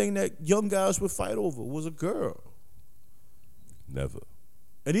main thing that young guys would fight over was a girl. Never.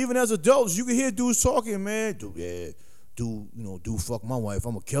 And even as adults, you can hear dudes talking, man, dude, fuck my wife,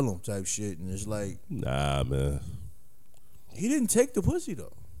 I'm gonna kill him type shit. And it's like, nah, man. He didn't take the pussy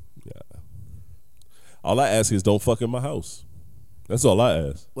though. Yeah. All I ask is don't fuck in my house. That's all I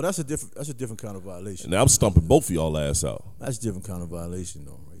ask. Well, that's a different kind of violation. And I'm stumping both of y'all ass out. That's a different kind of violation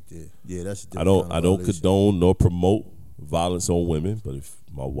though, right there. Yeah, that's a different I don't condone nor promote violence on women, but if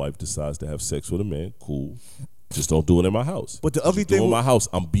my wife decides to have sex with a man, cool. Just don't do it in my house. But the ugly thing in my house,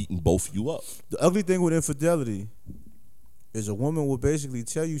 I'm beating both you up. The ugly thing with infidelity is a woman will basically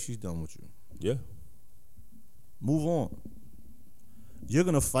tell you she's done with you. Yeah. Move on. You're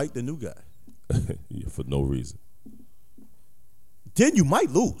gonna fight the new guy. Yeah, for no reason. Then you might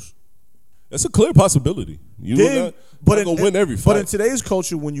lose. That's a clear possibility. You not gonna win every fight. But in today's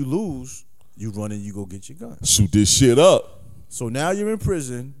culture, when you lose, you run and you go get your gun. Shoot this shit up. So now you're in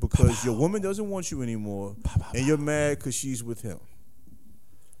prison because your woman doesn't want you anymore, and you're mad because she's with him.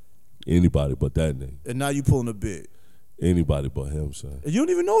 Anybody but that nigga. And now you pulling a bid. Anybody but him, son. And you don't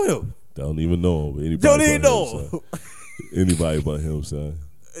even know him. Don't even know him. Anybody Don't but even him, know son. him. Anybody but him, son.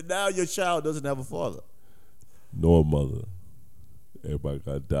 And now your child doesn't have a father. Nor a mother. Everybody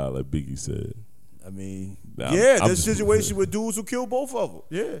got to die, like Biggie said. I mean, Nah, yeah, I'm there's just- situations with dudes who kill both of them.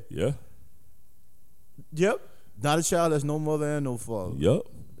 Yeah. Yeah. Yep. Not a child that's no mother and no father. Yep.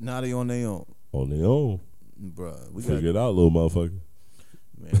 Now they on their own. On their own. Bruh, we Figure it out, little motherfucker.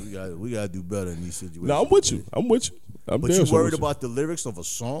 Man, we gotta do better in these situations. No, I'm with you. I'm But damn you sure worried with you. about the lyrics of a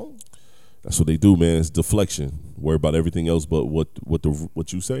song? That's what they do, man. It's deflection. Worry about everything else, but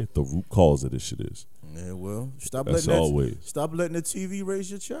what you say, the root cause of this shit is. Yeah, well, stop That's letting always. stop letting the TV raise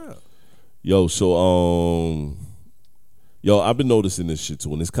your child. Yo, so I've been noticing this shit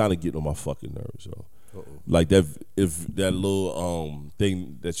too, and it's kind of getting on my fucking nerves, yo. Uh-oh. Like that, if that little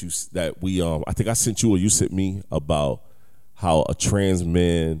thing that we I think I sent you or you sent me about how a trans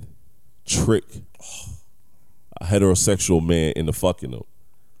man trick a heterosexual man into fucking them,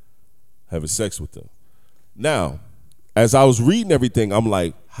 having sex with them. Now, as I was reading everything, I'm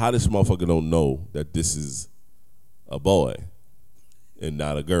like, how this motherfucker don't know that this is a boy and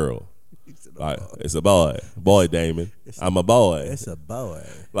not a girl? Like, it's a boy, Damon. I'm a boy. It's a boy.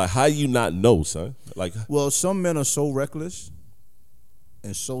 Like, how you not know, son? Like, Well, some men are so reckless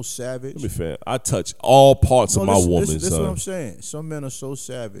and so savage. let me fan. I touch all parts of my woman, This is son. what I'm saying. Some men are so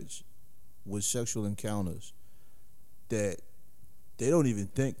savage with sexual encounters that they don't even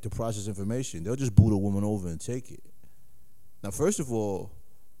think to process information. They'll just boot a woman over and take it. Now, first of all,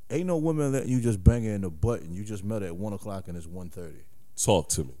 ain't no woman letting you just bang her in the butt and you just met her at 1 o'clock and it's 1:30. Talk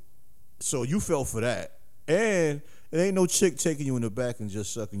to me. So you fell for that. And it ain't no chick taking you in the back and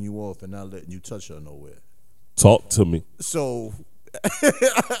just sucking you off and not letting you touch her nowhere. Talk to me. So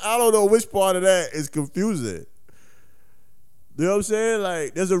I don't know which part of that is confusing. You know what I'm saying?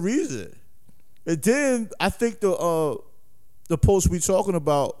 Like, there's a reason. And then I think the post we talking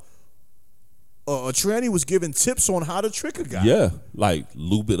about, a tranny was giving tips on how to trick a guy. Yeah, like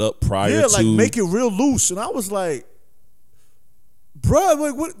lube it up prior to. Yeah, like make it real loose. And I was like, bruh,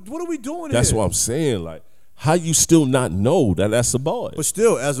 like, what are we doing That's here? what I'm saying. Like, how you still not know that that's a boy? But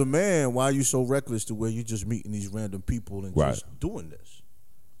still, as a man, why are you so reckless to where you just meeting these random people and just doing this?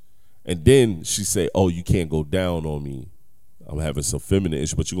 And then she say, "Oh, you can't go down on me. I'm having some feminine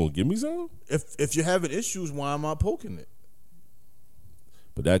issue, but you gonna give me some?" If you're having issues, why am I poking it?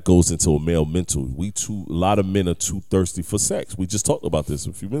 But that goes into a male mental. A lot of men are too thirsty for sex. We just talked about this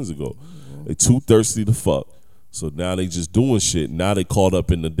a few minutes ago. They too thirsty to fuck. So now they just doing shit. Now they caught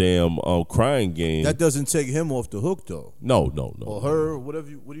up in the damn crying game. That doesn't take him off the hook, though. No. Or her,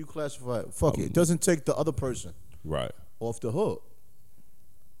 whatever. What do you classify it? Fuck it. It doesn't take the other person off the hook.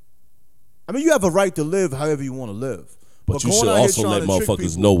 I mean, you have a right to live however you want to live. But you should also let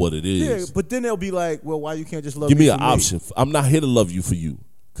motherfuckers know what it is. Yeah, but then they'll be like, well, why you can't just love me? Give me an for option. I'm not here to love you for you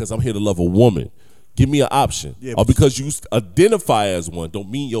because I'm here to love a woman. Give me an option. Yeah, or because you identify as one don't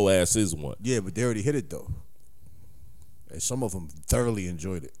mean your ass is one. Yeah, but they already hit it, though. And some of them thoroughly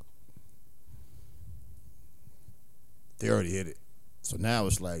enjoyed it. They already hit it. So now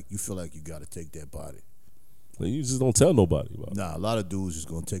it's like you feel like you got to take that body. Well, you just don't tell nobody about it. Nah, a lot of dudes is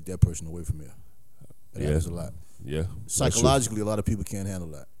going to take that person away from you. That happens a lot. Yeah. Psychologically, a lot of people can't handle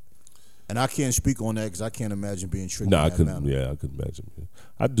that. And I can't speak on that because I can't imagine being tricked. No, I couldn't. Yeah, I couldn't imagine.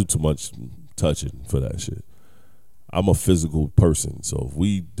 I do too much touching for that shit. I'm a physical person, so if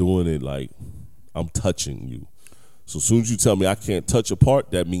we doing it like I'm touching you. So as soon as you tell me I can't touch a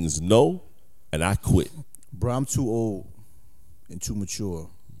part, that means no, and I quit. Bro, I'm too old and too mature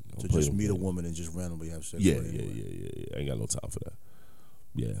to just meet a woman and just randomly have sex. Yeah. I ain't got no time for that.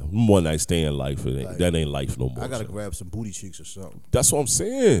 Yeah, one night stand life. That ain't life no more. I gotta grab some booty cheeks or something. That's what I'm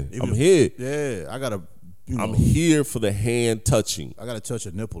saying. I'm here. Yeah, I gotta. I'm here for the hand touching. I gotta touch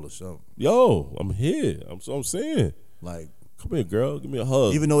a nipple or something. Yo, I'm here. That's what I'm saying. Like, come here, girl. Give me a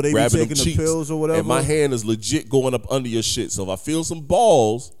hug. Even though they be taking the pills or whatever. And my hand is legit going up under your shit. So if I feel some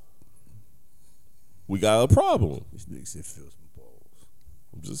balls, we got a problem. This nigga said feel some balls.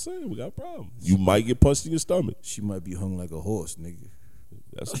 I'm just saying, we got a problem. You might get punched in your stomach. She might be hung like a horse, nigga.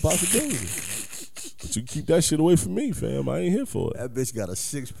 That's a possibility. But you keep that shit away from me, fam. I ain't here for it. That bitch got a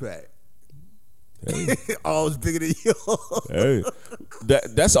 6-pack. Hey. Oh, it's bigger than you. Hey,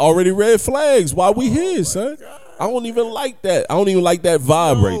 that's already red flags. Why we here, son? God. I don't even like that. I don't even like that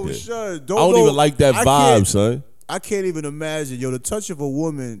vibe right there. Son, I don't even like that vibe, son. I can't even imagine. Yo, the touch of a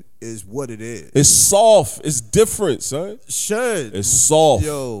woman is what it is. It's soft. It's different, son. Shut. It's soft.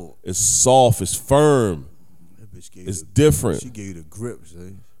 Yo. It's soft. It's firm. It's different. She gave you the grip,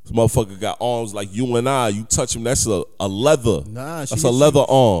 see? This motherfucker got arms like you and I. You touch him, that's a leather. Nah, that's a leather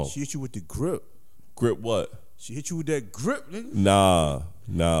arm. She hit you with the grip. Grip what? She hit you with that grip, nigga.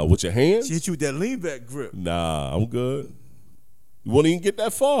 Nah. With your hands? She hit you with that lean back grip. Nah, I'm good. You won't even get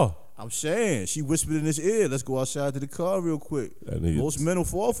that far. I'm saying. She whispered in his ear, let's go outside to the car real quick. Most men will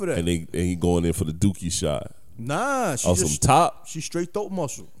fall for that. And he going in for the dookie shot. Nah. She some top? She straight throat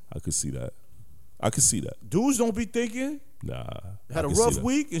muscle. I could see that. Dudes don't be thinking. Nah. Had a rough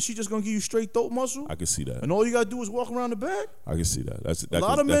week and she just gonna give you straight throat muscle? I can see that. And all you gotta do is walk around the back? I can see that. A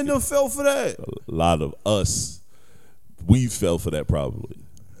lot of men done fell for that. A lot of us, we fell for that probably.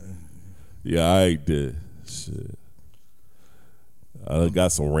 Yeah, I did. Shit. I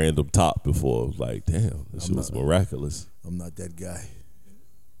got some random top before. I was like, damn, this shit was miraculous. I'm not that guy.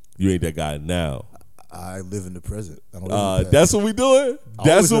 You ain't that guy now. I live in the present. I don't live in the past. That's what we doing?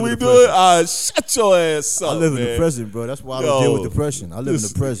 That's what we doing? Shut your ass up, I live man. in the present, bro. That's why I don't deal with depression. I live in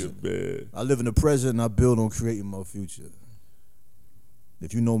the present. Man. I live in the present and I build on creating my future.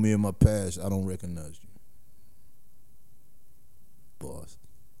 If you know me in my past, I don't recognize you. Boss.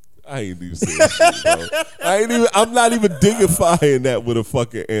 I ain't even saying shit, bro. I'm not even dignifying that with a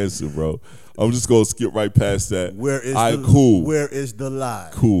fucking answer, bro. I'm just gonna skip right past that. Cool. Where is the lie?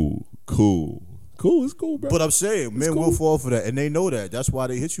 Cool. It's cool, bro. But I'm saying, men will fall for that, and they know that. That's why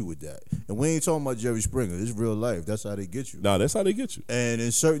they hit you with that. And we ain't talking about Jerry Springer. This is real life. That's how they get you. Nah, that's how they get you. And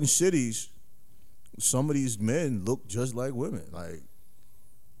in certain cities, some of these men look just like women. Like,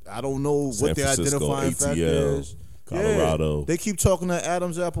 I don't know what their identifying factor is. Colorado. Yeah, they keep talking that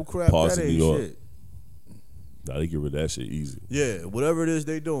Adam's apple crap. Parts that of ain't New York. shit. Nah, they get rid of that shit easy. Yeah, whatever it is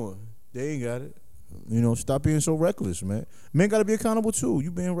they doing, they ain't got it. You know, stop being so reckless, man. Men got to be accountable too.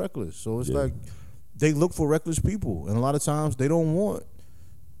 You being reckless. So it's like they look for reckless people. And a lot of times they don't want,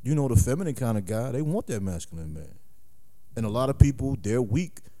 the feminine kind of guy. They want that masculine man. And a lot of people, they're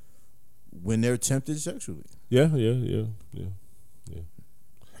weak when they're tempted sexually. Yeah.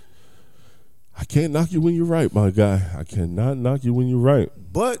 I can't knock you when you're right, my guy. I cannot knock you when you're right.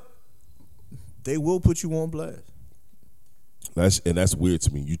 But they will put you on blast. That's weird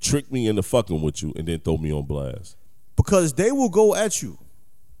to me. You trick me into fucking with you and then throw me on blast. Because they will go at you.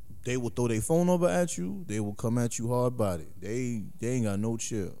 They will throw their phone number at you. They will come at you hard body. They ain't got no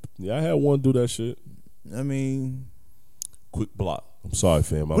chill. Yeah, I had one do that shit. I mean, quick block. I'm sorry,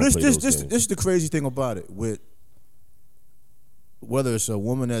 fam. But this is the crazy thing about it. With whether it's a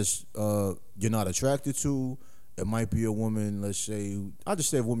woman that's you're not attracted to, it might be a woman. Let's say I'll just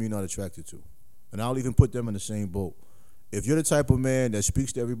say a woman you're not attracted to, and I'll even put them in the same boat. If you're the type of man that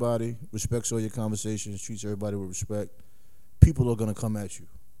speaks to everybody, respects all your conversations, treats everybody with respect, people are gonna come at you.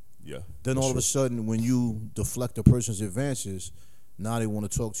 Yeah. Then all of a sudden, when you deflect a person's advances, now they want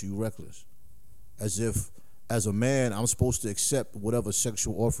to talk to you reckless. As if, as a man, I'm supposed to accept whatever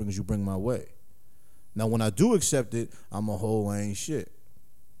sexual offerings you bring my way. Now, when I do accept it, I'm a hoe, I ain't shit.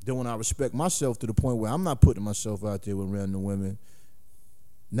 Then when I respect myself to the point where I'm not putting myself out there with random women,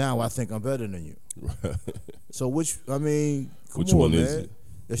 now I think I'm better than you. So which one is it?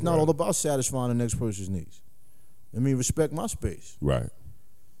 It's not all about satisfying the next person's needs. I mean, respect my space. Right.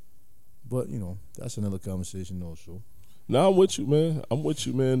 But, that's another conversation also. No, I'm with you, man.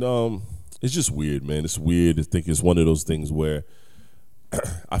 It's just weird, man. It's weird. I think it's one of those things where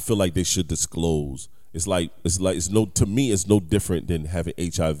I feel like they should disclose. To me, it's no different than having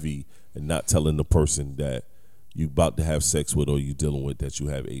HIV and not telling the person that you about to have sex with or you dealing with that you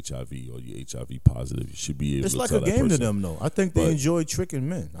have HIV or you're HIV positive. You should be able to tell that person. It's like a game to them, though. I think they enjoy tricking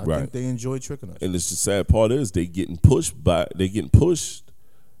men. I think they enjoy tricking us. And it's the sad part is they getting pushed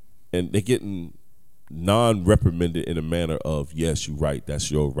and they're getting non-reprimanded in a manner of, yes, you're right.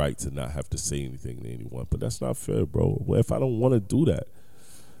 That's your right to not have to say anything to anyone. But that's not fair, bro. What if I don't want to do that?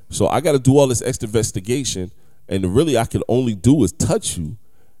 So I got to do all this extra investigation, and really I can only do is touch you.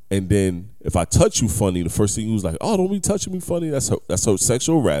 And then if I touch you funny, the first thing you was like, oh, don't be touching me funny. That's her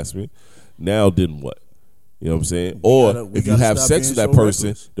sexual harassment. Now then what? You know what I'm saying? If you have sex with that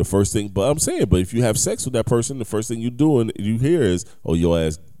person, the first thing, but if you have sex with that person, the first thing you hear is, oh, your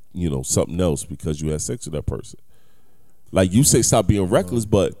ass, something else because you had sex with that person. Like you say, stop being reckless,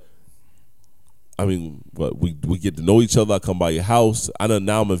 but I mean, we get to know each other. I come by your house.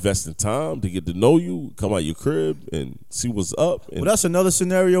 Now I'm investing time to get to know you, come out your crib and see what's up. Well, that's another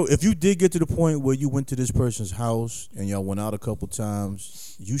scenario. If you did get to the point where you went to this person's house and y'all went out a couple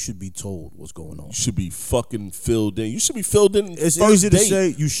times, you should be told what's going on. You should be fucking filled in. You should be filled in. It's easy to say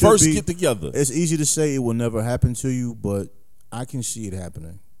you should first get together. It's easy to say it will never happen to you, but I can see it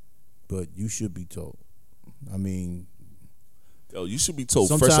happening. But you should be told. I mean, you should be told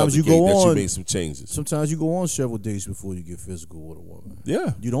fresh out the gate that you made some changes. Sometimes you go on several dates before you get physical with a woman.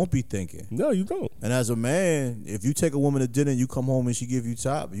 Yeah. You don't be thinking. No, you don't. And as a man, if you take a woman to dinner and you come home and she give you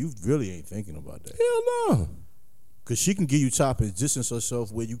top, you really ain't thinking about that. Hell no. Because she can give you top and distance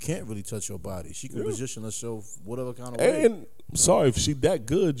herself where you can't really touch her body. She can position herself whatever kind of way. And I'm sorry, if she that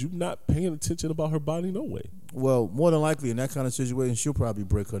good, you're not paying attention about her body no way. Well, more than likely in that kind of situation, she'll probably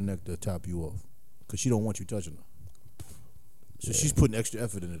break her neck to top you off because she don't want you touching her. So she's putting extra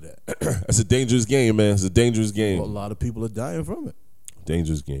effort into that. That's a dangerous game, man. It's a dangerous game. Well, a lot of people are dying from it.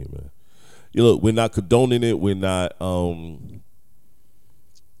 Dangerous game, man. Look, we're not condoning it. We're not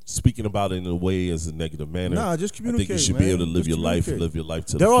speaking about it in a way as a negative manner. Nah, just communicate. I think you should be able to live your life to the there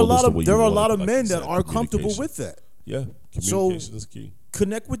fullest. There are a lot of men that are comfortable with that. Yeah, communication is key.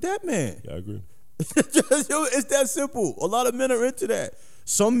 Connect with that man. Yeah, I agree. It's that simple. A lot of men are into that.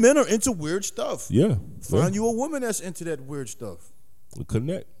 Some men are into weird stuff. Yeah. Find you a woman that's into that weird stuff.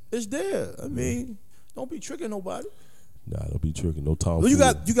 Connect. It's there. I mean, don't be tricking nobody. Nah, don't be tricking. No time. Well, you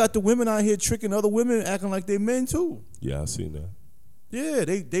got the women out here tricking other women, acting like they men too. Yeah, I seen that. Yeah,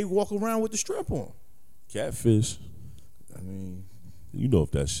 they walk around with the strap on. Catfish. I mean, you know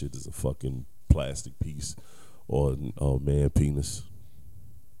if that shit is a fucking plastic piece or a man penis.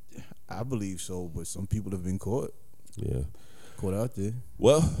 I believe so, but some people have been caught. Yeah. Caught out there.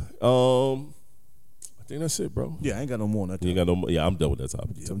 Well, I think that's it, bro. Yeah, I ain't got no more on that. You ain't got no more. Yeah, I'm done with that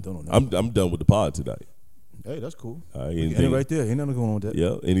topic. Yeah, I'm done on that. I'm done with the pod tonight. Hey, that's cool. Anything right there. Ain't nothing going on with that.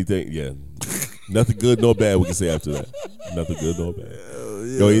 Yeah, anything. Yeah, nothing good nor bad we can say after that. Nothing good nor bad.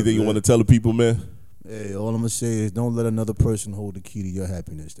 Yo, anything you want to tell the people, man? Hey, all I'm gonna say is don't let another person hold the key to your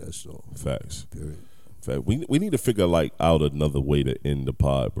happiness. That's all. Facts. Period. Fact. We need to figure out another way to end the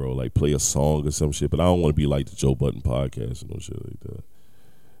pod, bro. Like play a song or some shit. But I don't want to be like the Joe Budden podcast and no shit like that.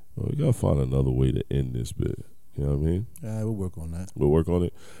 Bro, we gotta find another way to end this bit. You know what I mean? All right, we'll work on that. We'll work on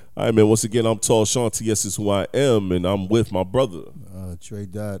it. All right, man. Once again, I'm TallShon, TSSYM, and I'm with my brother. Tre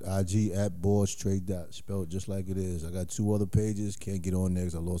Dot, IG at Boss Tre Dot, spelled just like it is. I got 2 other pages. Can't get on there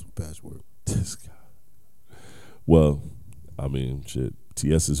because I lost my password. This guy. Well, I mean, shit.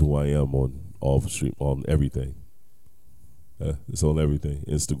 TSSYM on all stream, on everything. It's on everything.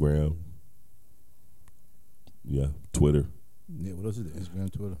 Instagram. Yeah, Twitter. Yeah, what else is it?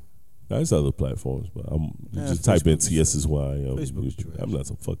 Instagram, Twitter. There's other platforms, but just type in TSSYM. I'm not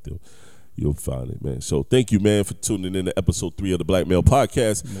so fucked up. You'll find it, man. So thank you, man, for tuning in to episode 3 of the Black Male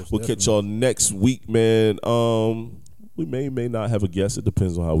Podcast. We'll catch y'all next week, man. We may not have a guest. It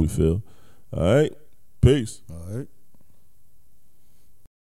depends on how we feel. All right. Peace. All right.